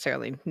doesn't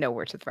necessarily know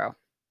where to throw.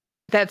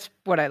 That's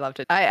what I loved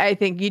it. I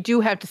think you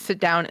do have to sit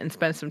down and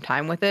spend some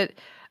time with it,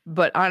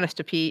 but honest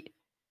to Pete,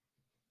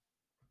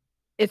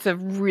 it's a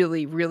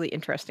really, really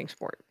interesting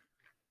sport.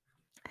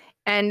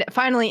 And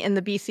finally, in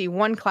the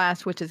BC1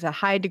 class, which is a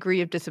high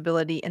degree of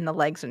disability in the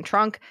legs and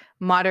trunk,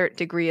 moderate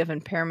degree of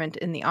impairment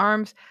in the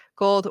arms,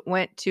 gold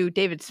went to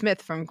David Smith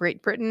from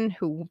Great Britain,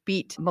 who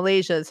beat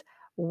Malaysia's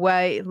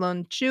Wei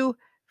Lun Chu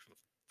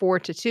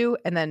 4-2,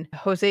 and then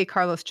Jose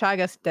Carlos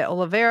Chagas de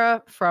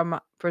Oliveira from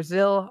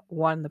Brazil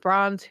won the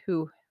bronze,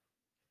 who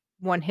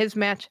won his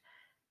match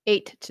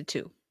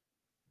 8-2.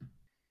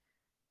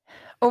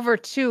 Over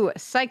to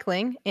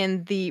cycling.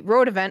 In the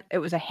road event, it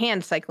was a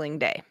hand cycling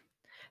day.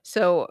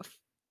 So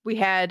we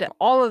had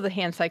all of the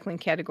hand cycling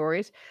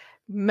categories.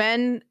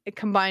 Men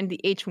combined the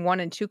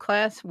H1 and 2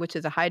 class, which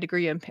is a high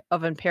degree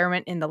of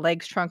impairment in the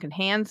legs, trunk, and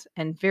hands,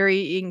 and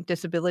varying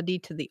disability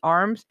to the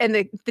arms. And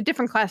the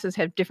different classes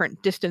have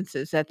different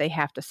distances that they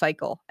have to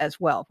cycle as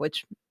well,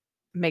 which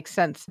makes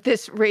sense.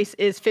 This race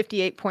is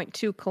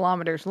 58.2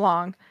 kilometers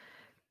long.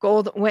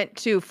 Gold went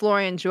to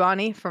Florian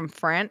Giuani from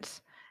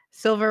France.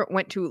 Silver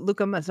went to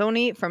Luca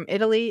Mazzoni from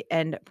Italy,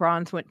 and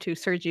bronze went to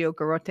Sergio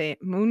Garote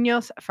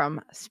Munoz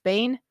from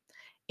Spain.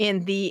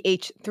 In the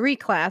H3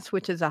 class,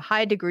 which is a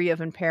high degree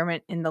of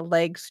impairment in the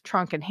legs,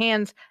 trunk, and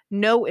hands,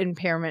 no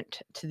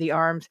impairment to the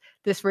arms,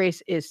 this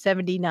race is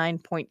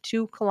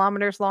 79.2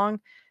 kilometers long.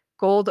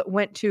 Gold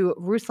went to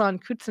Ruslan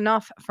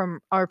Kutsinov from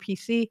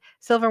RPC,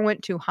 silver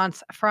went to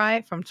Hans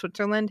Frey from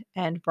Switzerland,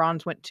 and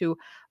bronze went to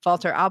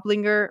Walter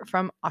Oblinger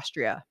from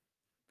Austria.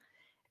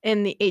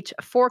 In the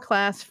H4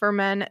 class for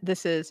men,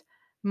 this is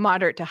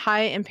moderate to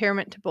high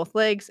impairment to both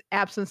legs,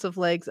 absence of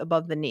legs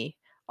above the knee.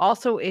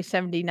 Also a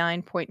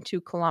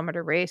 79.2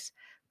 kilometer race.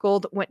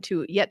 Gold went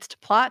to Jetst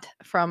Plot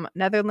from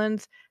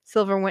Netherlands,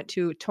 silver went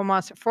to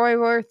Thomas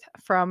Freuwerth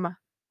from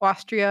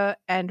Austria,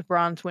 and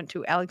bronze went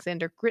to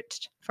Alexander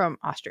Gritsch from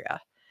Austria.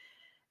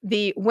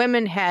 The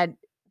women had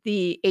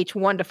the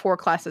H1 to 4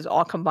 classes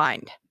all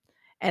combined,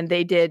 and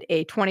they did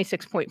a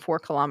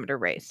 26.4 kilometer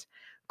race.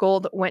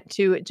 Gold went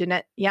to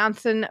Jeanette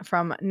Janssen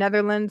from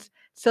Netherlands,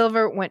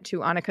 silver went to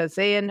Annika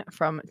Zayn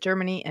from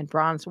Germany, and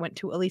bronze went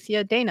to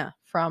Alicia Dana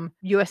from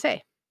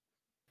USA.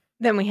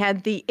 Then we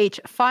had the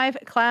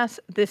H5 class.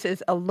 This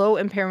is a low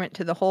impairment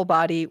to the whole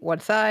body, one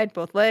side,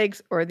 both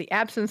legs, or the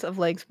absence of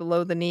legs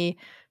below the knee.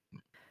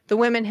 The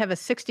women have a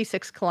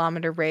 66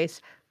 kilometer race.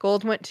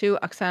 Gold went to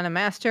Oksana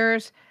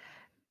Masters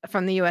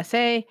from the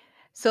USA.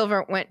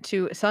 Silver went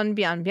to Sun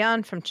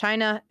Bian from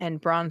China,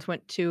 and bronze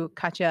went to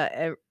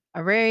Katja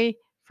Areri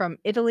from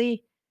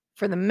Italy.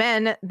 For the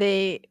men,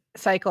 they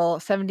cycle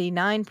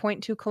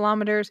 79.2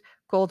 kilometers.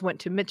 Gold went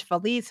to Mitch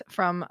Valise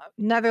from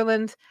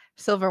Netherlands.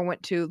 Silver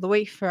went to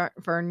Louis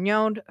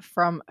Vergniaud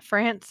from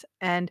France,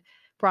 and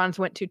bronze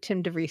went to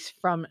Tim de Vries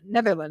from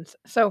Netherlands.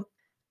 So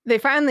they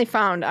finally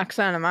found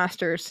Oksana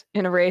Masters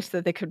in a race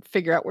that they could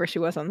figure out where she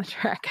was on the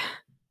track.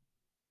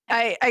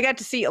 I got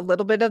to see a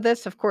little bit of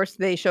this. Of course,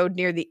 they showed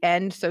near the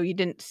end, so you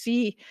didn't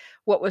see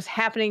what was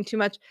happening too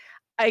much.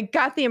 I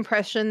got the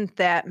impression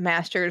that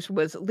Masters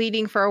was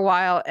leading for a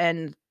while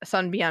and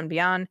Sun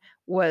Bian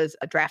was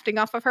drafting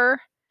off of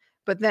her.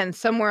 But then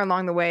somewhere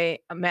along the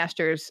way,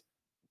 Masters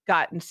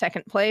got in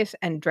second place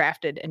and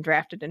drafted and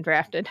drafted and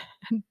drafted.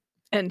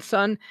 And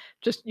Sun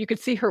just, you could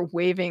see her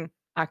waving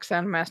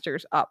Oksana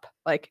Masters up,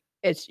 like,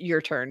 it's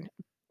your turn.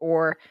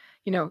 Or,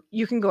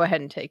 you can go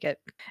ahead and take it.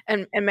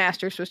 And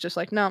Masters was just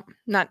like, no,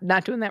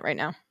 not doing that right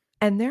now.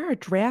 And there are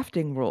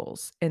drafting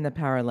rules in the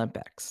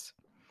Paralympics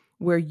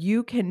where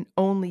you can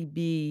only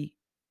be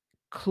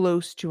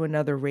close to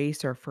another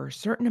racer for a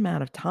certain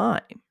amount of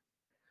time.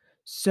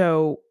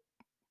 So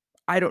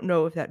I don't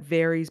know if that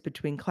varies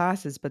between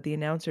classes, but the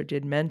announcer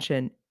did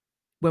mention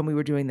when we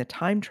were doing the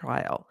time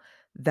trial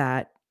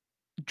that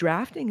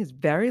drafting is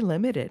very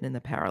limited in the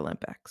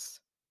Paralympics.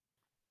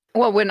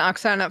 Well, when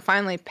Oksana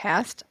finally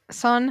passed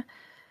Sun,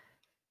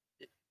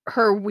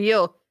 her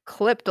wheel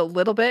clipped a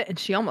little bit and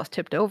she almost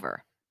tipped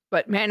over,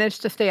 but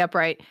managed to stay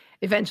upright.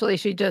 Eventually,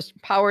 she just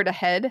powered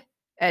ahead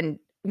and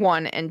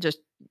won, and just,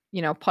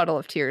 puddle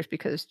of tears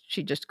because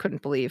she just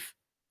couldn't believe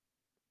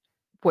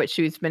what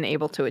she's been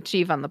able to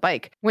achieve on the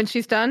bike. When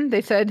she's done,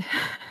 they said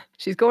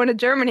she's going to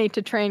Germany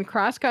to train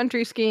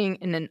cross-country skiing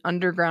in an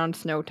underground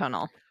snow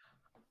tunnel.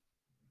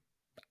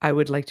 I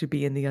would like to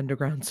be in the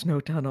underground snow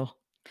tunnel.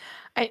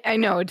 I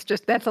know, it's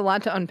just, that's a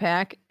lot to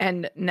unpack,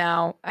 and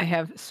now I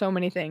have so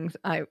many things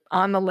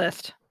on the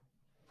list.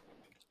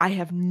 I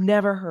have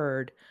never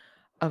heard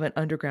of an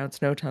underground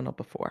snow tunnel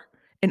before.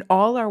 In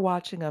all our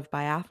watching of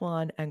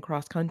biathlon and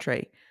cross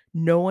country,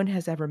 no one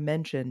has ever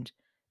mentioned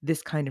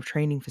this kind of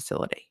training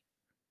facility.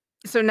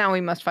 So now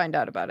we must find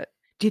out about it.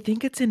 Do you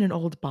think it's in an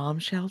old bomb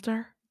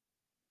shelter?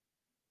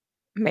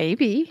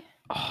 Maybe.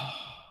 Oh,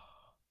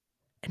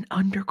 an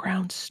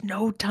underground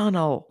snow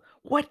tunnel.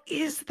 What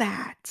is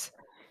that?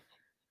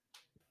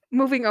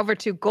 Moving over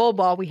to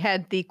goalball, we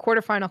had the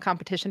quarterfinal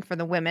competition for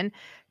the women.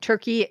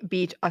 Turkey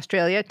beat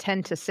Australia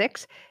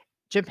 10-6.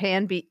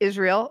 Japan beat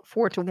Israel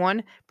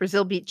 4-1.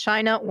 Brazil beat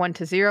China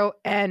 1-0,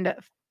 and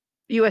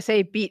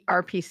USA beat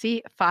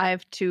RPC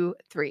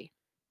 5-3.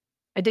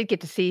 I did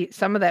get to see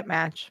some of that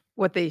match,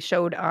 what they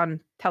showed on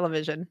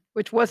television,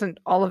 which wasn't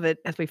all of it,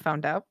 as we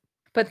found out.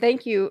 But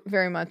thank you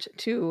very much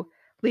to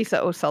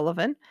Lisa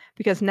O'Sullivan,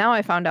 because now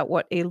I found out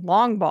what a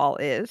long ball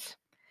is.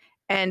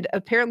 And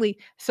apparently,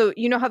 so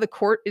you know how the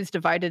court is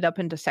divided up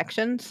into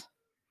sections?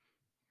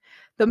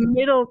 The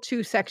middle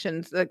 2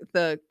 sections,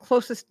 the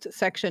closest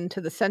section to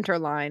the center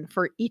line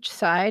for each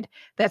side,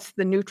 that's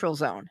the neutral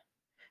zone.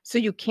 So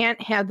you can't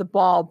have the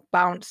ball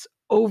bounce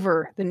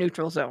over the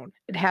neutral zone.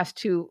 It has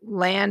to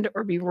land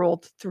or be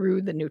rolled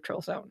through the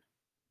neutral zone.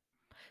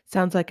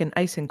 Sounds like an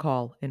icing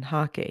call in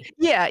hockey.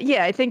 Yeah,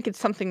 I think it's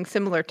something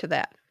similar to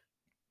that.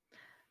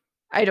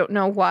 I don't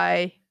know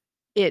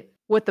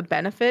what the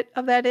benefit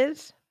of that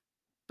is,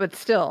 but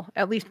still,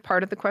 at least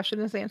part of the question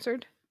is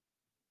answered.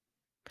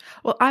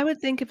 Well, I would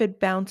think if it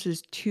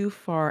bounces too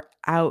far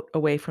out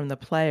away from the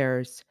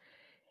players,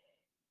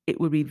 it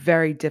would be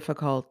very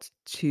difficult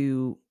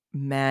to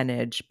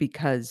manage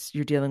because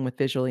you're dealing with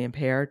visually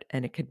impaired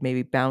and it could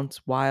maybe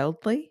bounce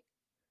wildly.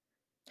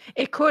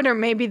 It could, or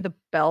maybe the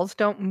bells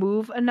don't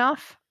move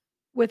enough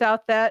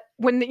without that.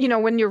 When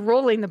you're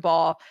rolling the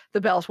ball,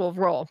 the bells will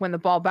roll. When the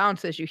ball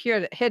bounces, you hear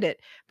it hit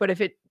it, but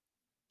if it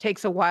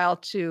takes a while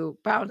to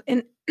bounce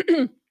and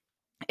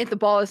if the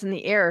ball is in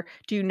the air,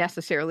 do you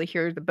necessarily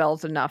hear the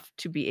bells enough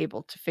to be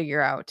able to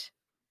figure out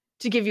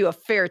to give you a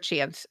fair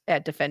chance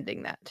at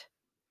defending that?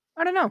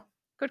 I don't know.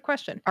 Good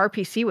question.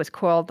 RPC was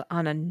called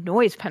on a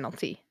noise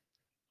penalty.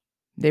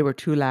 They were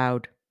too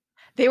loud.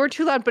 They were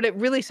too loud, but it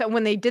really so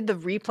when they did the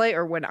replay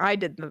or when I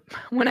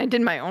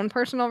did my own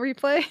personal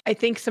replay, I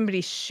think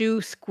somebody's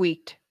shoe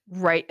squeaked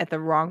right at the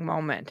wrong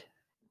moment.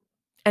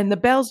 And the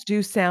bells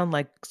do sound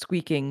like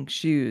squeaking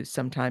shoes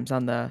sometimes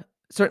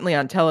certainly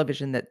on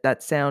television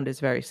that sound is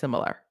very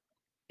similar.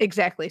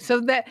 Exactly.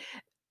 So that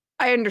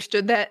I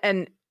understood that,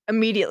 and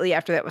immediately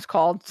after that was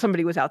called,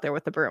 somebody was out there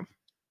with the broom.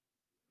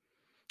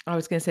 I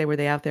was gonna say, were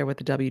they out there with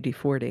the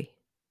WD-40?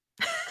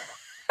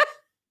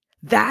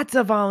 That's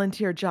a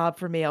volunteer job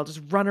for me. I'll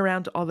just run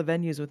around to all the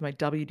venues with my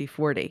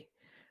WD-40.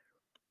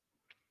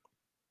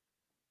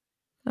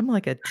 I'm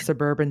like a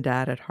suburban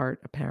dad at heart,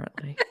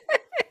 apparently.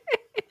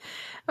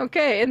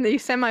 Okay, in the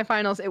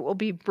semifinals, it will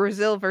be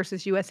Brazil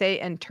versus USA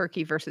and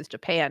Turkey versus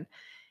Japan.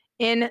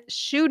 In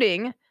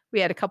shooting, we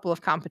had a couple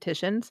of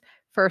competitions.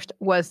 First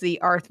was the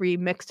R3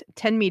 mixed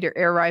 10-meter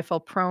air rifle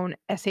prone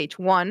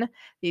SH1.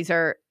 These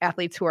are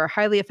athletes who are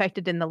highly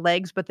affected in the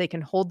legs, but they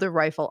can hold their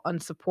rifle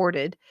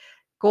unsupported.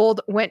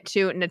 Gold went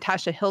to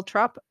Natasha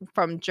Hiltrop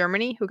from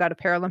Germany, who got a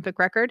Paralympic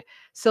record.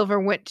 Silver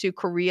went to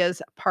Korea's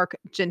Park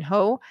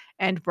Jin-ho,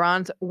 and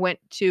bronze went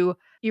to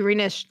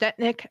Irina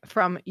Shtetnik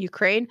from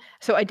Ukraine.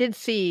 So I did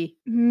see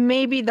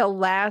maybe the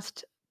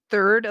last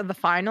third of the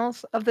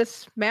finals of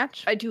this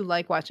match. I do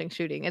like watching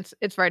shooting.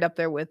 It's right up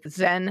there with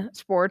Zen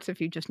sports if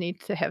you just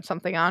need to have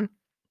something on.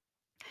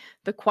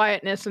 The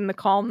quietness and the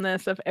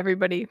calmness of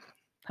everybody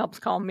helps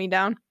calm me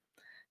down.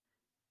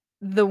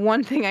 The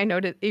one thing I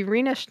noted,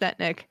 Irina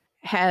Shtetnik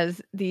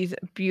has these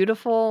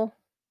beautiful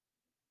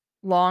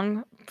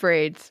long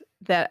braids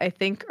that I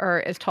think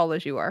are as tall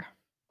as you are.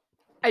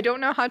 I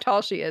don't know how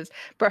tall she is,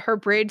 but her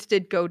braids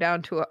did go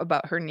down to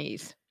about her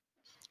knees.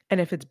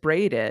 And if it's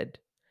braided,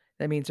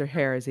 that means her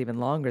hair is even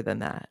longer than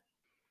that.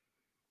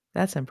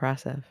 That's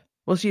impressive.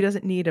 Well, she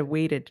doesn't need a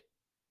weighted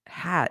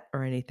hat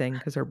or anything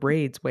because her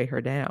braids weigh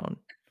her down.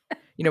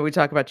 We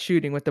talk about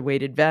shooting with the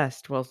weighted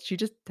vest. Well, she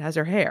just has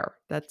her hair.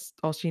 That's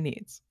all she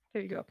needs.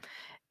 There you go.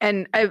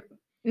 And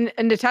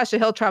Natasha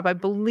Hiltrop, I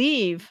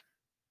believe,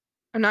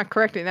 I'm not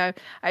correcting that.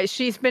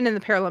 She's been in the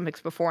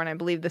Paralympics before, and I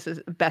believe this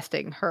is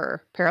besting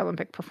her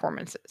Paralympic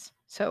performances.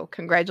 So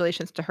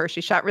congratulations to her.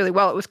 She shot really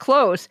well. It was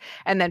close,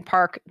 and then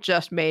Park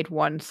just made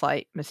one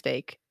slight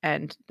mistake,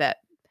 and that,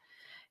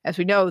 as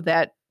we know,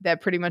 that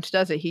pretty much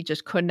does it. He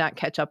just could not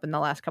catch up in the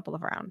last couple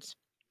of rounds.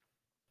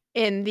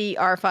 In the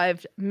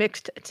R5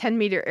 mixed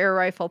 10-meter air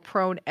rifle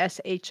prone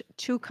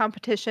SH2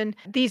 competition,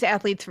 these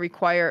athletes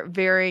require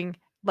varying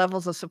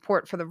levels of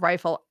support for the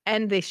rifle,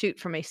 and they shoot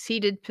from a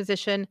seated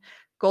position.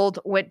 Gold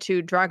went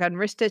to Dragan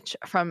Ristic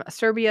from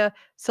Serbia,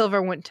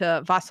 silver went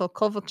to Vasil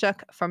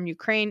Kovalchuk from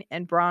Ukraine,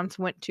 and bronze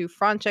went to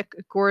Franček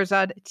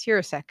Gorazad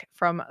Tirasek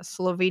from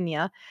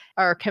Slovenia.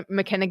 Our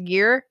McKenna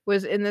Gear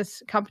was in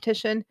this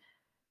competition.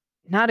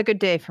 Not a good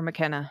day for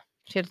McKenna.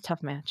 She had a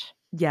tough match.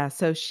 Yeah,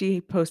 so she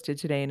posted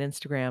today on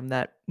Instagram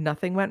that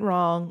nothing went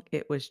wrong.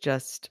 It was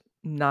just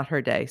not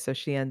her day. So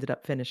she ended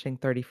up finishing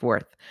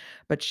 34th.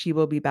 But she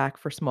will be back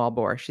for small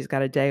bore. She's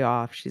got a day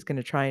off. She's going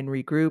to try and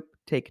regroup,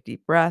 take a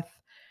deep breath,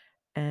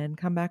 and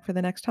come back for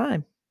the next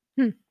time.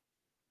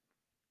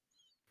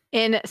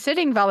 In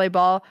sitting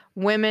volleyball,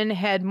 women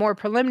had more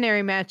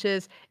preliminary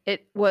matches.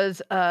 It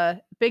was a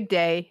big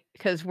day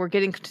because we're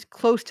getting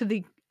close to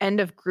the end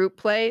of group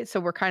play. So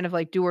we're kind of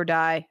like do or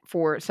die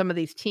for some of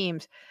these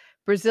teams.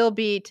 Brazil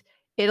beat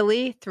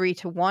Italy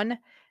 3-1.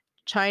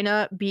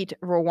 China beat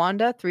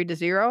Rwanda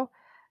 3-0.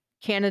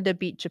 Canada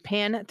beat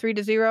Japan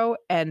 3-0,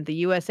 and the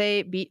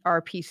USA beat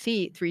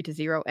RPC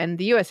 3-0. And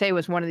the USA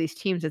was one of these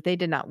teams that they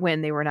did not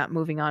win. They were not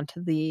moving on to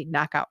the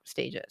knockout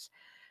stages.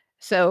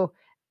 So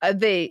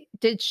they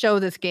did show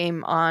this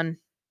game on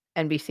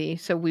NBC,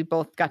 so we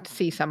both got to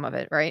see some of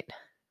it, right?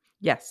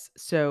 Yes.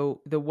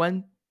 So the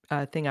one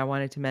thing I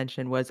wanted to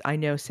mention was I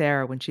know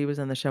Sarah, when she was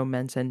on the show,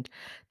 mentioned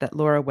that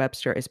Laura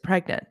Webster is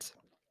pregnant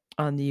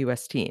on the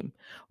US team.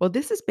 Well,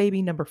 this is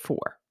baby number 4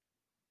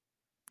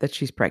 that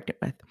she's pregnant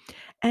with.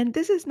 And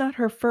this is not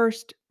her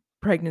first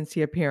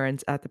pregnancy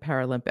appearance at the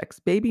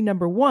Paralympics. Baby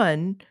number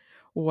 1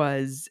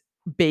 was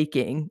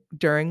baking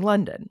during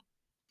London.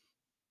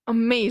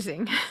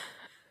 Amazing.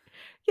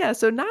 Yeah,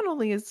 so not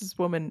only is this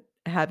woman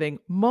having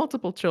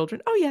multiple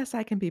children, oh, yes,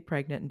 I can be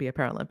pregnant and be a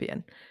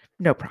Paralympian.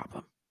 No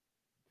problem.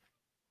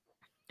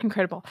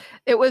 Incredible.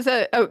 It was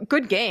a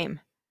good game.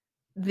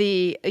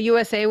 The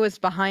USA was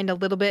behind a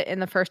little bit in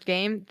the first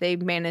game. They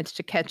managed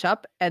to catch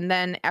up, and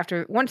then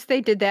once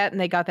they did that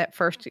and they got that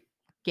first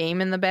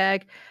game in the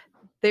bag,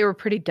 they were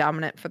pretty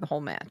dominant for the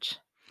whole match.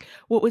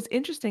 What was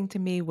interesting to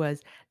me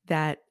was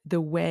that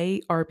the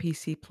way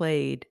RPC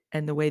played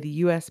and the way the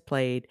US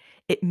played,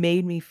 it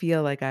made me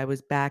feel like I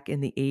was back in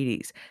the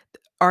 80s.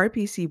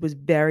 RPC was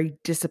very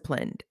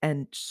disciplined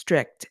and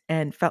strict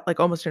and felt like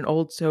almost an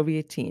old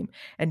Soviet team.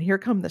 And here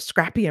come the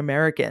scrappy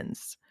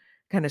Americans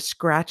kind of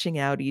scratching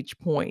out each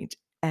point.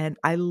 And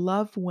I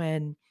love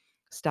when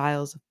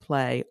styles of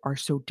play are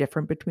so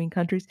different between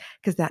countries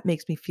because that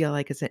makes me feel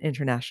like it's an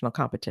international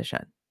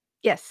competition.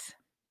 Yes.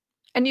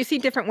 And you see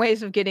different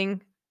ways of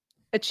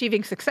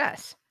achieving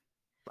success.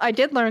 I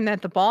did learn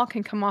that the ball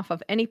can come off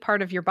of any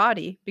part of your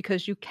body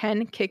because you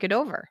can kick it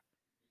over.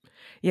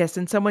 Yes,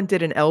 and someone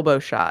did an elbow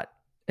shot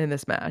in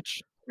this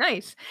match.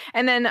 Nice.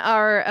 And then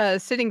our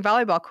sitting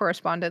volleyball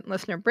correspondent,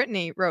 listener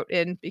Brittany, wrote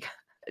in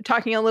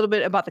talking a little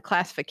bit about the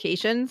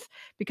classifications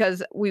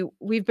because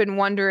we've been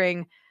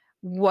wondering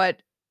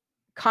what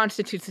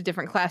constitutes the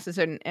different classes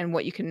and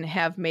what you can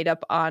have made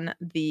up on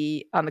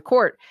the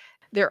court.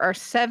 There are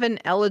 7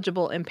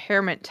 eligible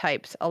impairment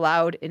types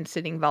allowed in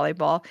sitting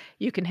volleyball.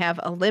 You can have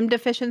a limb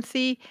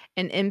deficiency,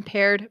 an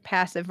impaired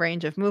passive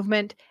range of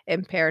movement,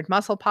 impaired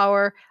muscle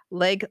power,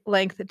 leg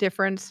length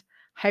difference,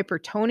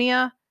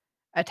 hypertonia,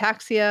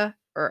 ataxia,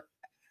 or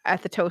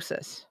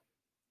athetosis.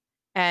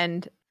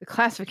 And the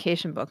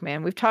classification book,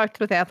 man, we've talked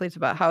with athletes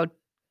about how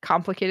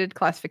complicated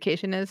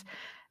classification is.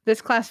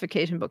 This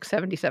classification book,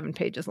 77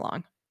 pages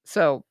long.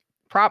 So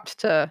props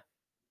to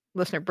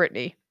listener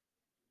Brittany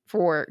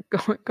for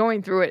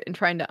going through it and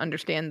trying to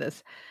understand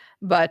this.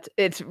 But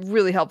it's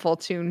really helpful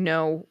to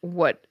know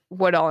what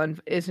all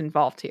is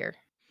involved here.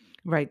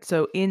 Right.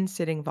 So in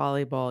sitting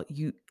volleyball,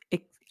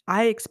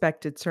 I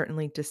expected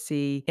certainly to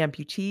see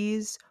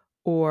amputees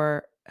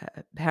or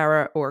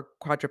para or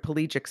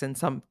quadriplegics in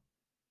some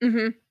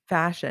Mhm.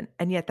 fashion,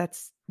 and yet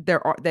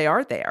they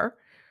are there,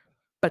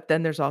 but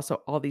then there's also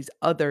all these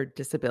other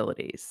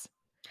disabilities.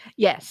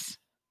 Yes.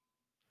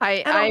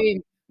 And al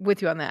I'm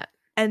with you on that.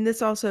 and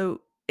this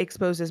also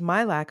exposes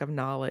my lack of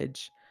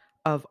knowledge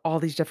of all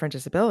these different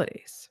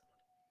disabilities.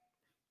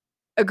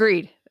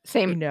 Agreed. You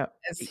Same know,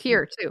 as y y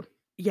here too.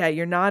 yeah,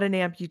 you're not an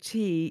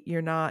amputee,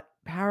 you're not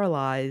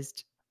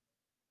paralyzed.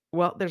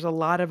 Well, there's a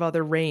lot of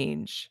other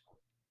range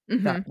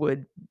that Mhm.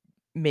 would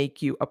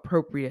make you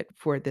appropriate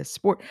for this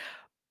sport.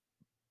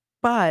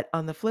 But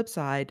on the flip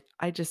side,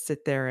 I just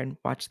sit there and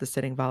watch the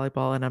sitting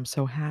volleyball and I'm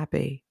so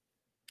happy.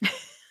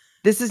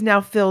 This has now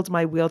filled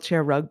my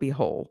wheelchair rugby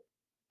hole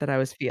that I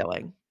was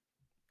feeling.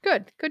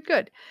 Good, good,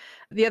 good.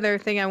 The other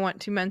thing I want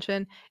to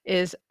mention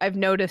is I've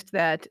noticed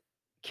that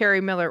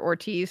Carrie Miller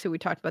Ortiz, who we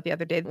talked about the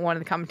other day, one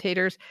of the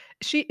commentators,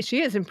 she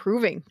is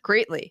improving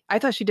greatly. I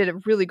thought she did a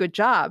really good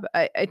job.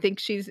 I think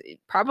she's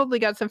probably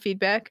got some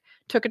feedback,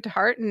 took it to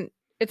heart, and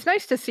it's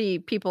nice to see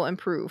people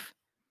improve.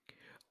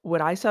 What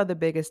I saw the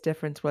biggest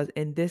difference was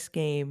in this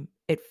game,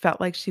 it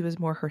felt like she was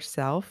more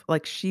herself,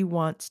 like she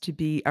wants to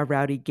be a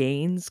Rowdy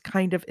Gaines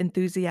kind of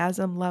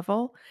enthusiasm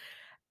level,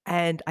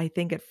 and I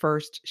think at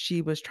first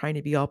she was trying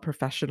to be all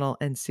professional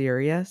and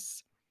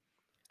serious.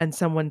 And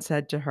someone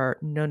said to her,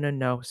 "No, no,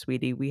 no,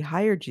 sweetie, we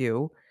hired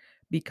you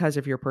because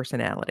of your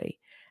personality."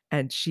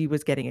 And she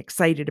was getting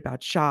excited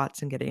about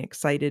shots and getting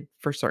excited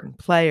for certain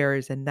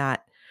players, and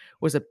that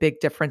was a big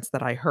difference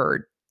that I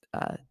heard,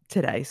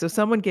 today. So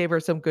someone gave her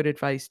some good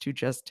advice to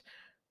just,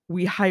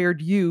 "We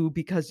hired you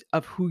because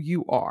of who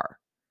you are,"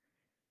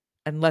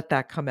 and let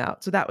that come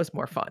out. So that was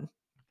more fun.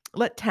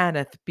 Let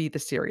Tanith be the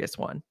serious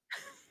one.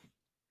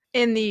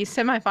 In the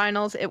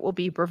semifinals, it will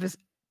be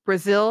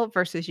Brazil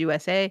versus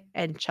USA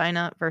and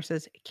China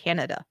versus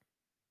Canada.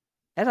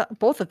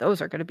 Both of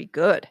those are going to be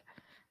good.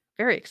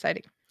 Very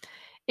exciting.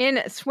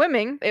 In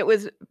swimming, it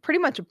was pretty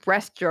much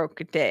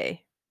breaststroke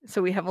day.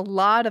 So we have a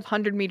lot of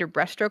 100-meter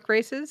breaststroke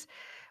races.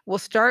 We'll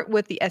start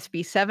with the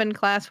SB7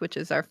 class, which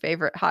is our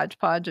favorite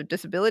hodgepodge of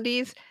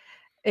disabilities.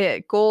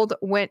 Gold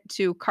went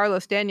to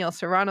Carlos Daniel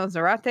Serrano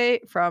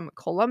Zarate from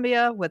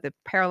Colombia with a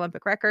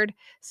Paralympic record.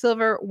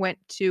 Silver went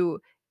to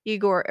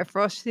Igor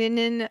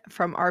Efrosinin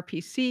from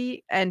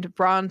RPC, and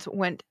bronze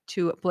went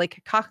to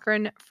Blake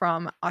Cochran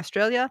from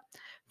Australia.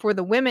 For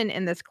the women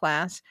in this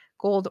class,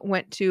 gold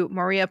went to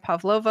Maria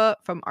Pavlova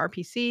from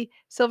RPC,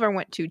 silver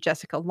went to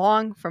Jessica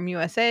Long from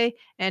USA,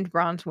 and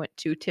bronze went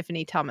to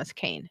Tiffany Thomas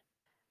Kane.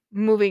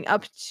 Moving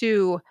up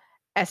to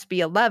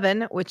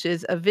SB11, which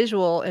is a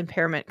visual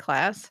impairment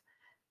class,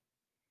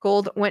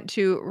 gold went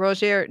to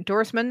Roger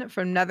Dorsman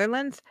from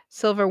Netherlands,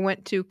 silver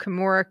went to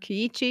Kimura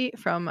Kiichi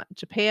from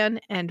Japan,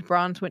 and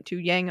bronze went to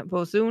Yang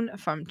Bozun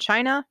from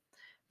China.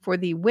 For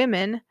the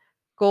women,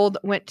 gold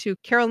went to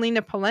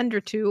Carolina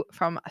Palendratu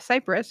from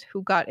Cyprus,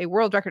 who got a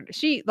world record.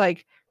 She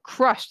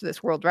crushed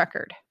this world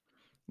record.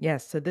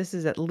 Yes, so this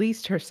is at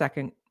least her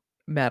second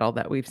medal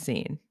that we've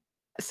seen.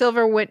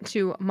 Silver went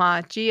to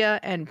Ma Jia,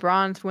 and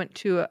bronze went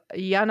to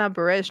Yana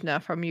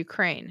Berezhna from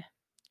Ukraine.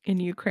 In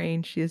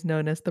Ukraine, she is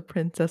known as the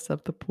princess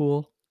of the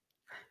pool.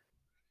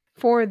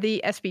 For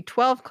the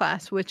SB12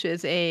 class, which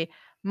is a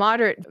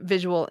moderate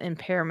visual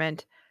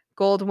impairment,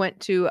 gold went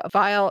to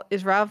Vail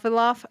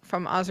Isravilov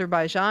from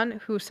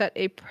Azerbaijan, who set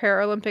a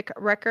Paralympic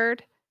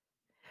record.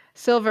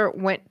 Silver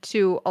went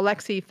to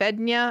Alexei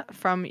Fednya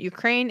from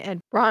Ukraine,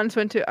 and bronze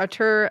went to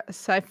Artur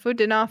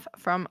Saifudinov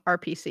from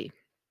RPC.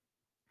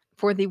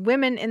 For the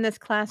women in this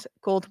class,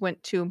 gold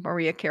went to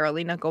Maria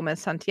Carolina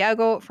Gomez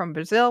Santiago from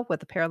Brazil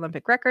with a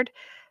Paralympic record.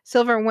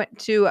 Silver went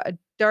to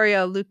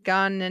Daria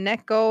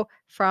Lukanenko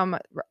from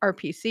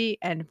RPC,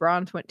 and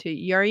bronze went to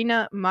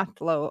Yarina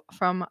Matlo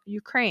from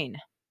Ukraine.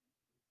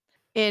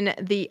 In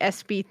the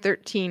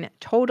SB13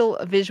 total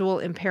visual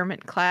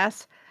impairment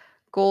class,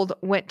 gold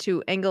went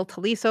to Engel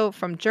Taliso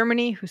from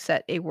Germany, who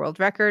set a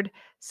world record.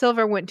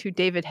 Silver went to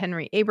David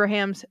Henry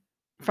Abrahams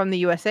from the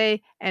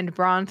USA, and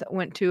bronze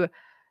went to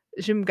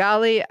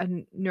Jumgali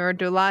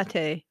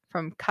Nurdulate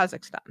from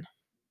Kazakhstan.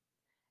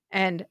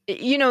 And,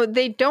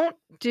 they don't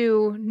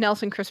do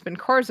Nelson Crispin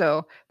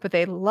Corzo, but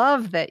they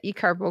love that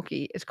Ikar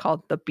Boki is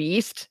called the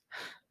Beast.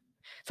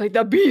 It's like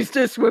the Beast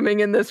is swimming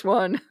in this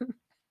one.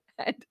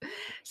 And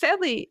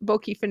sadly,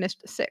 Boki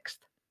finished 6th.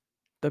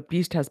 The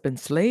beast has been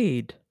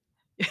slayed.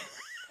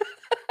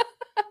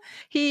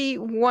 He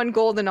won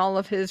gold in all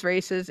of his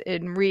races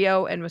in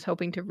Rio and was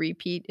hoping to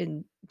repeat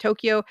in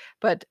Tokyo,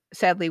 but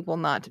sadly will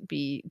not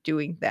be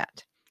doing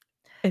that.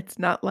 It's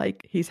not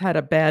like he's had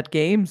a bad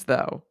games,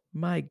 though.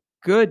 My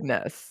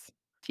goodness.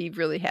 He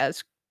really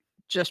has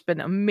just been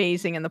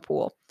amazing in the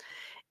pool.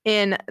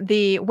 In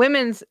the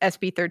women's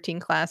SB13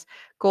 class,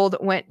 gold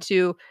went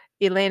to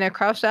Elena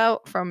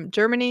Krausau from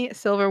Germany,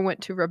 silver went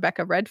to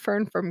Rebecca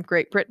Redfern from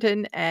Great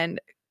Britain,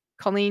 and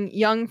Colleen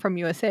Young from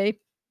USA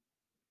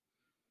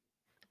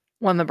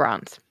won the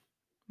bronze.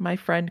 My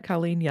friend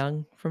Colleen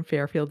Young from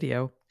Fairfield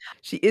U.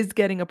 She is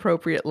getting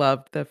appropriate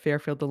love. The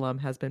Fairfield alum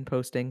has been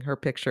posting her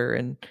picture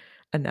and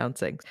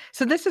announcing.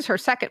 So this is her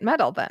second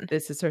medal then.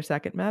 This is her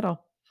second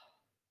medal.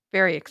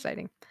 Very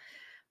exciting.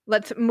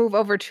 Let's move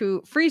over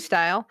to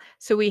freestyle.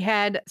 So we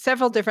had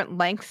several different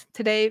lengths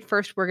today.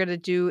 First, we're going to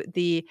do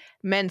the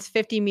men's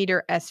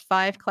 50-meter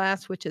S5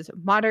 class, which is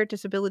moderate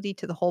disability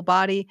to the whole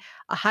body,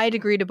 a high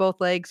degree to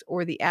both legs,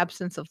 or the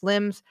absence of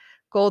limbs.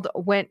 Gold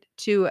went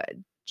to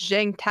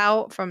Zheng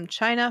Tao from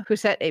China, who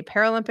set a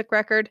Paralympic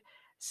record.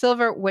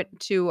 Silver went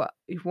to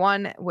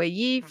Yuan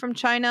Weiyi from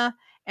China,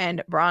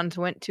 and bronze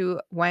went to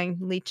Wang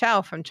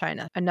Lichao from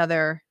China,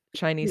 another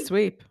Chinese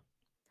sweep.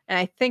 And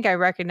I think I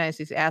recognize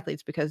these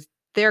athletes because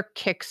their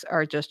kicks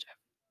are just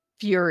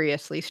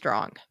furiously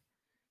strong.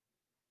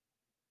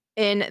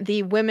 In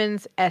the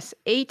women's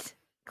S8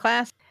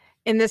 class,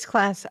 in this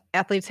class,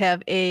 athletes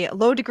have a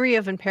low degree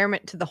of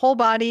impairment to the whole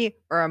body,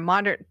 or a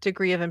moderate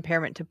degree of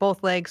impairment to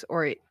both legs,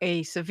 or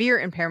a severe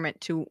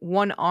impairment to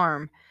one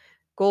arm.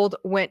 Gold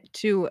went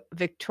to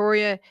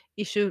Victoria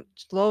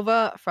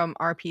Ishutlova from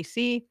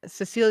RPC.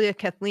 Cecilia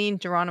Kathleen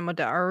Geronimo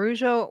de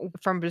Arujo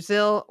from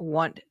Brazil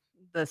won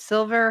the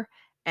silver,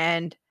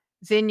 and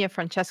Xenia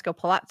Francesco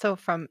Palazzo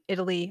from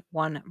Italy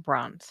won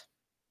bronze.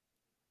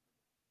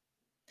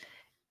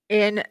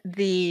 In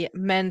the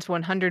men's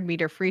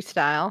 100-meter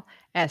freestyle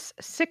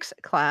S6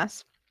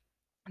 class,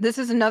 this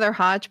is another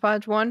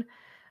hodgepodge one.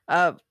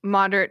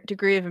 Moderate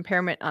degree of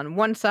impairment on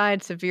one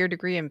side, severe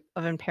degree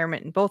of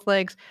impairment in both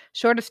legs,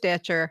 short of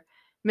stature,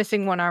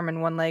 missing one arm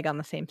and one leg on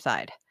the same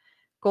side.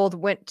 Gold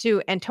went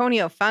to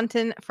Antonio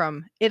Fantin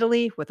from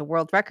Italy with a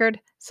world record.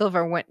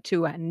 Silver went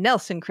to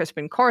Nelson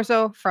Crispin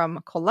Corzo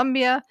from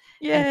Colombia.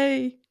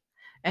 Yay!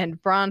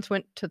 And bronze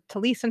went to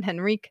Talisan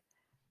Henrique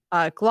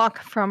Glock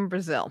from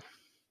Brazil.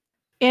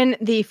 In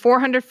the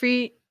 400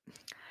 free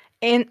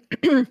in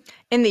the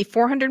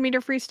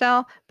 400-meter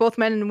freestyle, both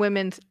men and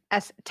women's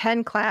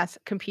S10 class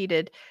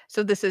competed.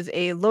 So this is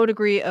a low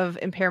degree of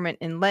impairment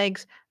in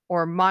legs,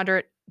 or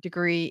moderate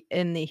degree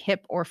in the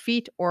hip or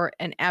feet, or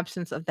an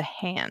absence of the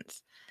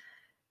hands.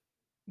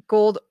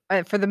 Gold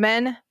for the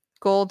men,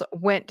 gold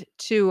went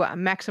to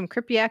Maxim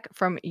Krypiak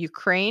from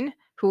Ukraine,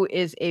 who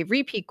is a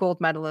repeat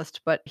gold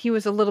medalist, but he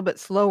was a little bit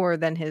slower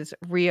than his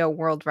Rio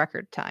world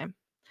record time.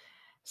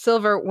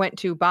 Silver went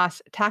to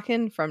Bas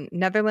Taken from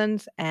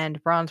Netherlands,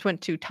 and bronze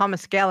went to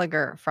Thomas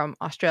Gallagher from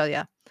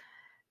Australia.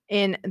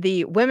 In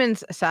the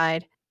women's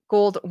side,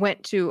 gold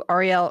went to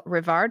Arielle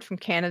Rivard from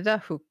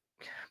Canada, who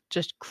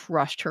just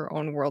crushed her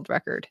own world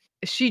record.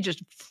 She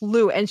just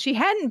flew, and she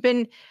hadn't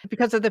been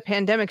because of the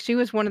pandemic, she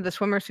was one of the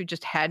swimmers who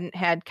just hadn't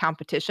had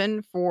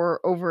competition for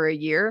over a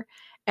year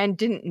and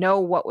didn't know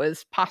what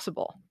was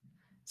possible.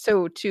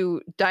 So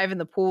to dive in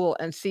the pool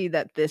and see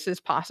that this is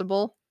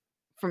possible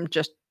from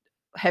just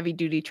heavy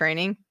duty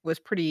training was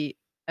pretty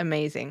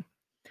amazing.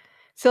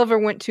 Silver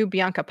went to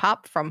Bianca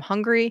Pop from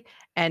Hungary,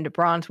 and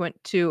bronze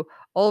went to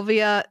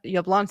Olvia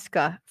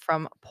Jablonska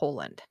from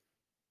Poland.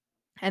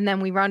 And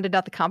then we rounded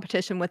out the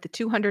competition with the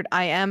 200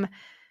 IM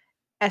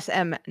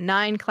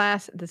SM9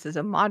 class. This is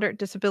a moderate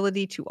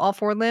disability to all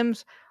four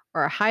limbs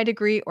or a high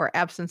degree or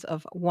absence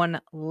of one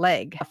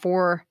leg.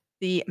 For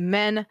the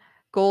men,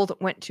 gold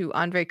went to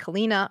Andre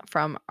Kalina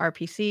from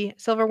RPC.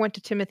 Silver went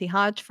to Timothy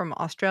Hodge from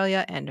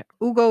Australia, and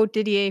Ugo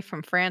Didier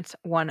from France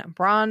won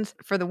bronze.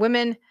 For the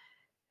women,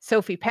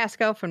 Sophie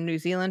Pascoe from New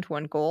Zealand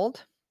won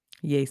gold.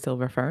 Yay,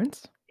 Silver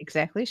Ferns.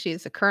 Exactly. She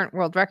is the current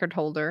world record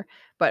holder,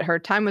 but her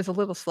time was a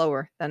little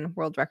slower than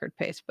world record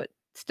pace, but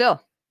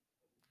still,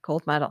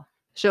 gold medal.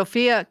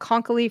 Sofia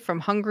Konkoli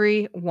from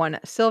Hungary won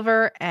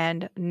silver,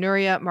 and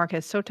Nuria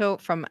Marquez Soto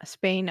from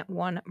Spain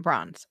won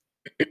bronze.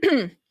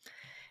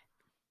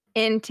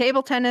 In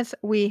table tennis,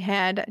 we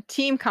had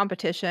team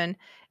competition.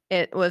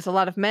 It was a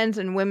lot of men's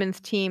and women's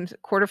teams,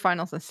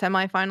 quarterfinals and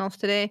semifinals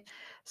today.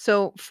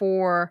 So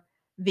for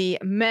the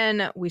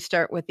men, we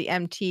start with the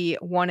MT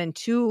 1 and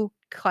 2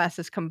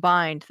 classes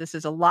combined. This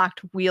is a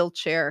locked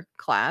wheelchair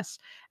class,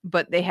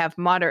 but they have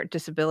moderate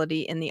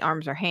disability in the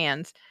arms or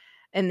hands.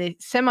 In the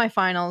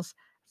semifinals,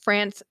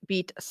 France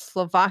beat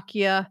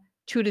Slovakia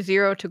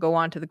 2-0 to go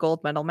on to the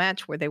gold medal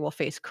match, where they will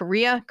face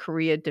Korea.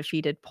 Korea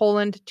defeated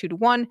Poland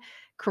 2-1.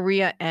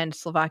 Korea and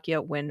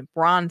Slovakia win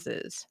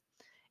bronzes.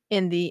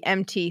 In the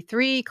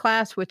MT3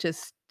 class, which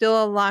is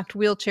still a locked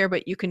wheelchair,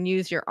 but you can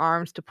use your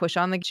arms to push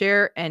on the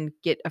chair and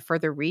get a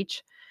further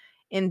reach.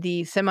 In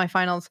the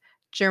semifinals,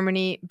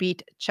 Germany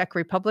beat Czech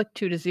Republic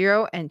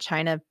 2-0, and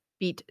China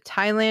beat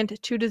Thailand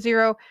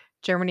 2-0.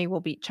 Germany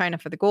will beat China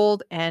for the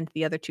gold, and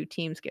the other two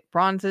teams get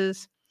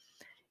bronzes.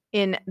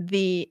 In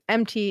the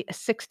MT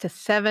 6 to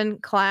 7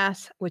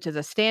 class, which is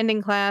a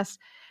standing class,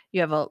 you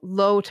have a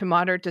low to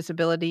moderate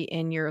disability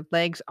in your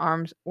legs,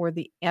 arms, or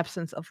the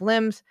absence of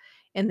limbs.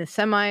 In the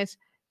semis,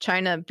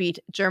 China beat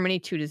Germany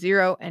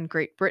 2-0, and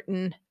Great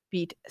Britain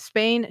beat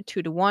Spain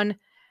 2-1.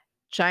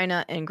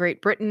 China and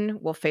Great Britain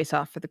will face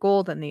off for the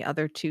gold, and the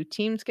other two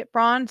teams get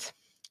bronze.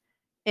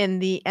 In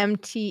the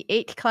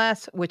MT8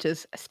 class, which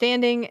is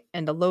standing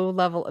and a low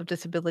level of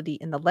disability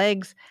in the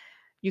legs,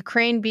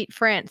 Ukraine beat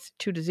France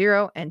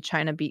 2-0, and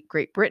China beat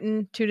Great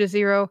Britain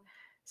 2-0.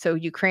 So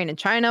Ukraine and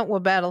China will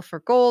battle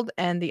for gold,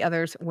 and the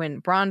others win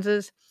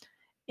bronzes.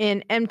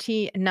 In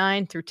MT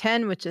 9 through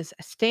 10, which is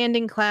a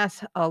standing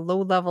class, a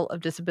low level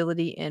of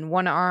disability in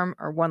one arm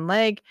or one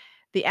leg,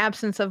 the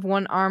absence of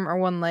one arm or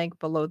one leg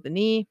below the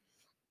knee.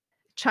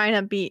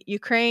 China beat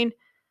Ukraine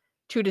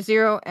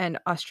 2-0, and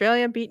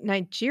Australia beat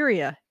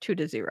Nigeria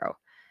 2-0.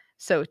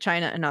 So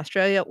China and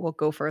Australia will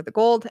go for the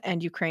gold,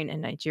 and Ukraine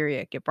and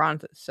Nigeria get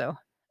bronzes. So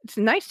it's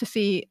nice to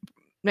see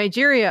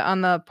Nigeria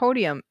on the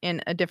podium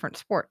in a different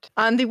sport.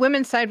 On the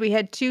women's side, we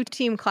had two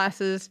team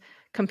classes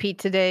compete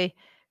today.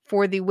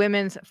 For the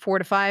women's 4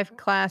 to 5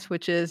 class,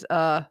 which is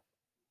a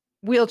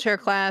wheelchair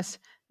class,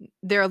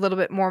 they're a little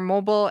bit more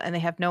mobile and they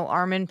have no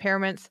arm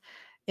impairments.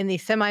 In the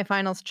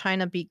semifinals,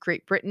 China beat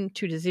Great Britain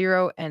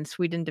 2-0, and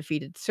Sweden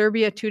defeated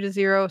Serbia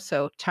 2-0.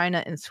 So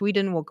China and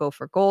Sweden will go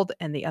for gold,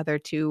 and the other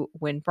two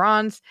win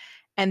bronze.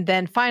 And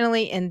then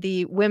finally, in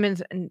the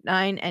women's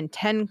 9 and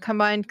 10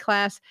 combined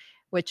class,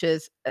 which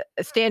is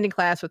a standing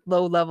class with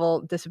low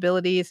level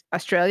disabilities,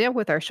 Australia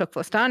with our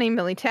Shuklastani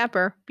Millie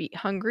Tapper beat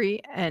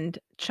Hungary and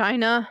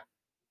China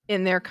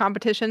in their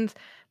competitions,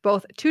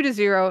 both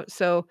 2-0.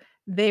 So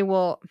they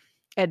will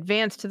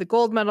advance to the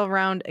gold medal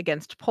round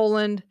against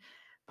Poland.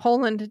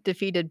 Poland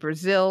defeated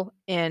Brazil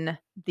in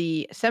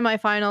the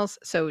semifinals,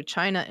 so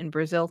China and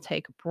Brazil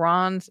take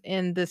bronze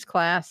in this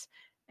class,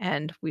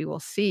 and we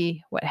will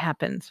see what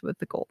happens with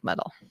the gold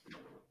medal.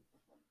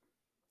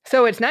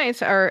 So it's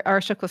nice. Our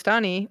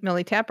Shuklastani,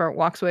 Millie Tapper,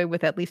 walks away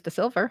with at least a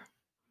silver.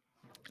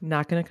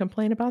 Not going to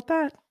complain about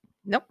that.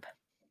 Nope.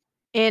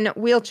 In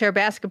wheelchair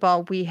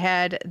basketball, we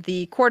had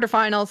the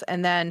quarterfinals,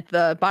 and then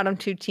the bottom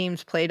two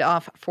teams played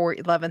off for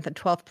 11th and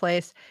 12th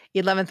place.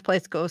 11th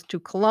place goes to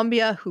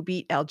Colombia, who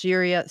beat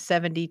Algeria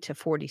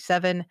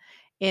 70-47.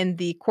 In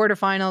the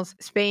quarterfinals,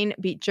 Spain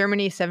beat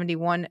Germany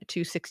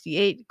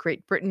 71-68.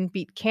 Great Britain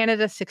beat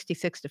Canada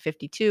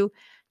 66-52.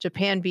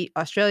 Japan beat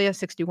Australia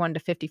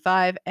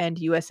 61-55, and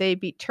USA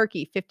beat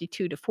Turkey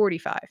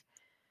 52-45.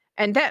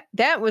 And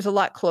that was a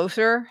lot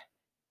closer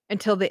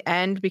until the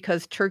end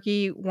because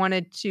Turkey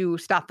wanted to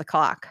stop the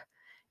clock.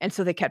 And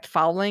so they kept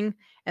fouling,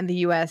 and the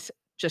US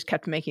just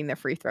kept making their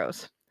free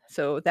throws.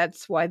 So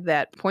that's why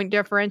that point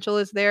differential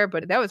is there,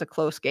 but that was a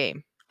close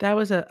game. That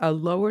was a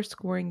lower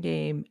scoring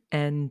game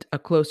and a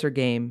closer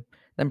game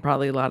than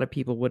probably a lot of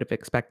people would have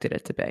expected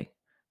it to be.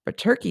 But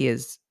Turkey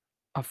is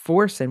a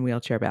force in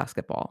wheelchair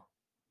basketball.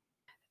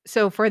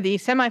 So for the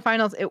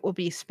semifinals, it will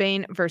be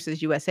Spain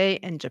versus USA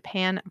and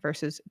Japan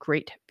versus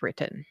Great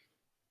Britain.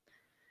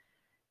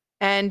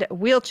 And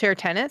wheelchair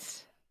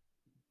tennis.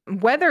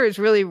 Weather is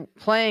really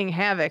playing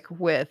havoc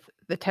with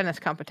the tennis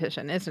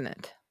competition, isn't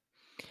it?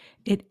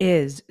 It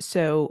is.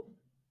 So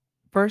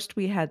first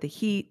we had the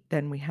heat,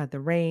 then we had the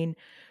rain.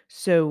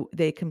 So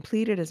they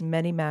completed as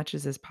many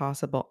matches as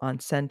possible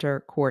on center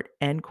court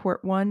and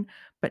court one,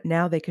 but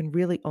now they can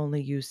really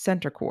only use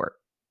center court.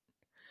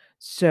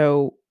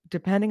 So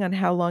depending on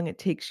how long it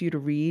takes you to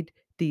read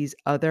these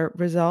other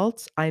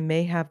results, I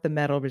may have the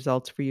medal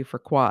results for you for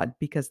quad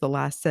because the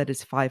last set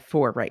is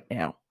 5-4 right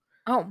now.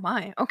 Oh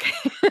my, okay.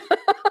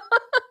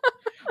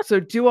 So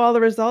do all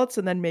the results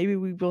and then maybe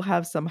we will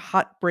have some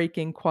hot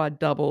breaking quad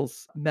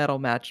doubles medal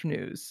match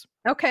news.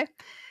 Okay.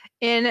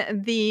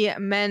 In the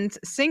men's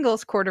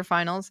singles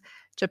quarterfinals,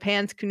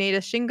 Japan's Kuneda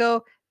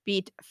Shingo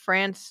beat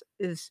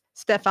France's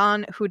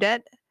Stéphane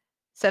Houdet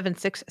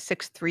 7-6,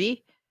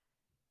 6-3.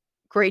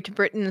 Great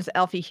Britain's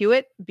Alfie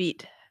Hewitt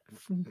beat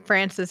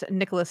France's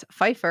Nicholas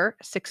Pfeiffer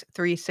 6-3,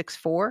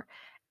 6-4.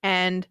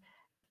 And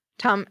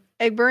Tom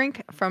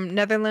Egberink from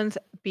Netherlands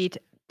beat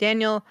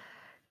Daniel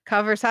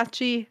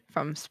Kavarsacci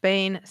from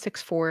Spain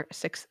 6-4,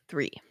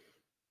 6-3.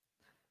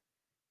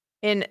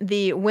 In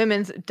the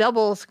women's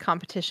doubles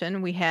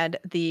competition, we had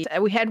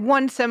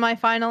one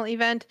semifinal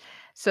event.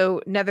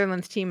 So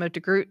Netherlands team of De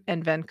Groot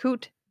and Van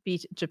Koot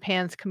beat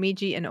Japan's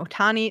Kamiji and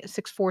Otani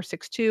 6-4,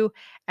 6-2,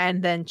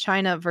 and then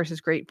China versus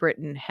Great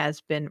Britain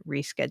has been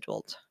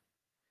rescheduled.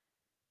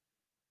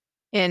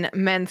 In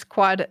men's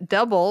quad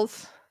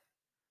doubles,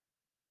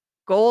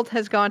 gold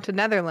has gone to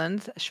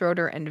Netherlands,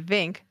 Schroeder and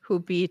Vink, who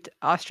beat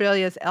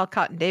Australia's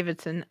Alcott and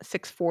Davidson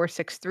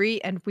 6-4, 6-3,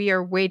 and we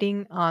are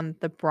waiting on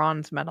the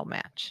bronze medal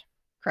match.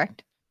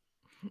 Correct?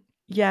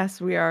 Yes,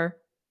 we are.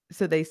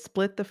 So they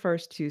split the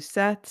first two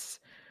sets.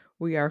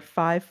 We are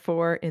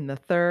 5-4 in the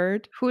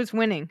third. Who is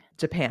winning?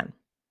 Japan.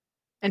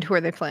 And who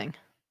are they playing?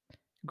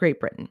 Great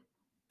Britain.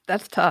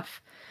 That's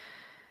tough.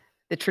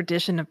 The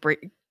tradition of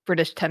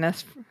British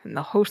tennis in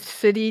the host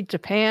city,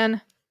 Japan.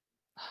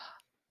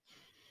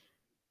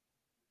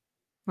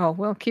 Well,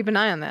 we'll keep an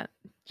eye on that.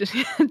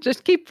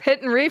 Just keep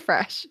hitting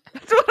refresh.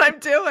 That's what I'm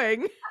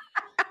doing.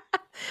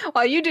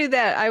 While you do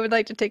that, I would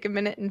like to take a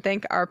minute and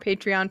thank our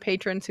Patreon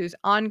patrons whose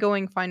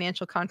ongoing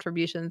financial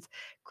contributions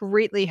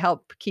greatly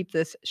help keep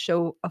this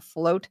show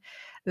afloat.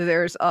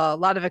 There's a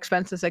lot of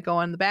expenses that go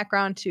on in the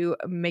background to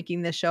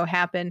making this show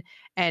happen.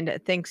 And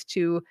thanks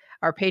to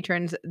our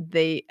patrons,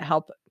 they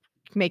help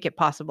make it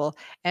possible.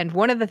 And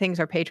one of the things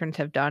our patrons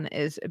have done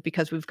is,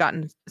 because we've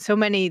gotten so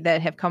many that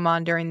have come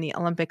on during the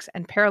Olympics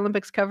and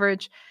Paralympics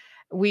coverage,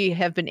 we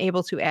have been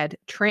able to add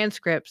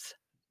transcripts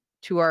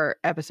to our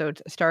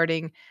episodes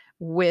starting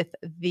with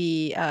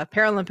the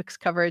Paralympics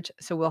coverage.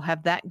 So we'll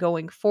have that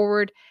going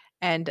forward.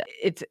 And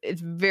it's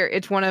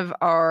one of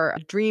our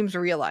dreams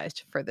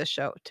realized for this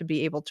show, to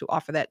be able to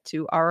offer that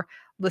to our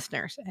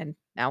listeners and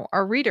now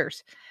our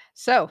readers.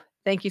 So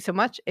thank you so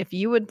much. If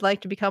you would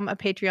like to become a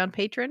Patreon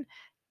patron,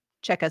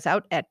 check us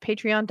out at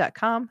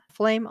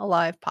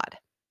patreon.com/FlameAlivePod.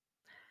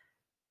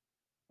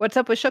 What's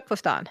up with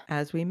Shuklistan?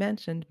 As we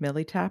mentioned,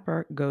 Millie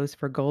Tapper goes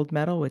for gold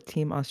medal with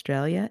Team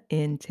Australia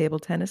in table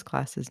tennis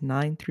classes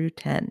 9 through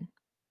 10.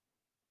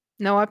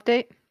 No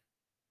update?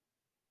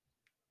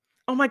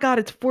 Oh my God,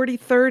 it's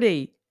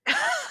 40-30.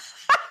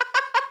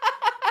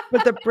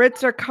 But the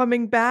Brits are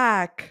coming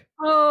back.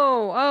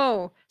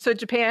 Oh. So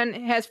Japan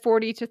has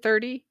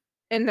 40-30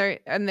 and they're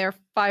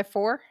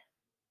 5-4?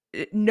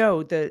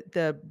 No,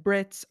 the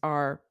Brits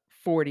are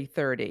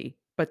 40-30,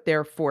 but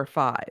they're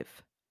 4-5.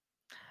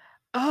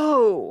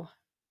 Oh.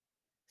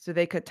 So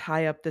they could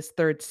tie up this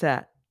third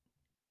set.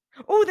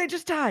 Oh, they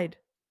just tied.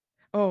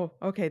 Oh,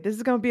 okay. This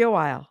is going to be a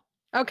while.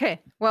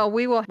 Okay. Well,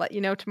 we will let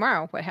you know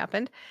tomorrow what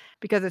happened,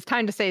 because it's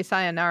time to say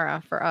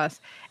sayonara for us.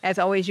 As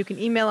always, you can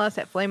email us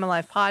at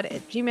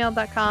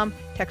flamealivepod@gmail.com.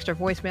 Text or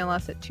voicemail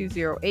us at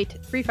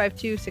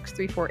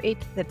 208-352-6348.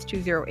 That's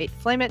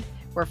 208-FLAME-IT.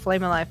 We're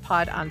Flame Alive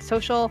Pod on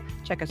social.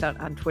 Check us out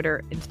on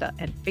Twitter, Insta,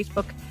 and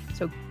Facebook.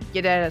 So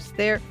get at us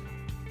there.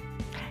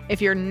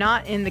 If you're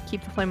not in the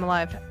Keep the Flame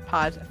Alive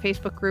Pod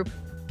Facebook group,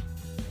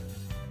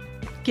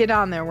 get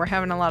on there. We're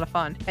having a lot of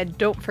fun. And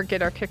don't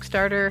forget our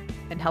Kickstarter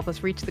and help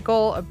us reach the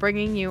goal of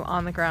bringing you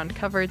on the ground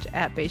coverage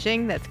at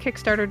Beijing. That's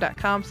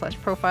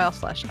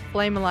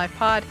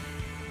kickstarter.com/profile/flamealivepod.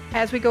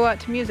 As we go out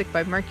to music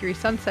by Mercury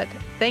Sunset,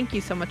 thank you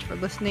so much for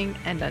listening.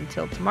 And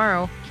until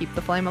tomorrow, keep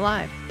the flame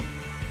alive.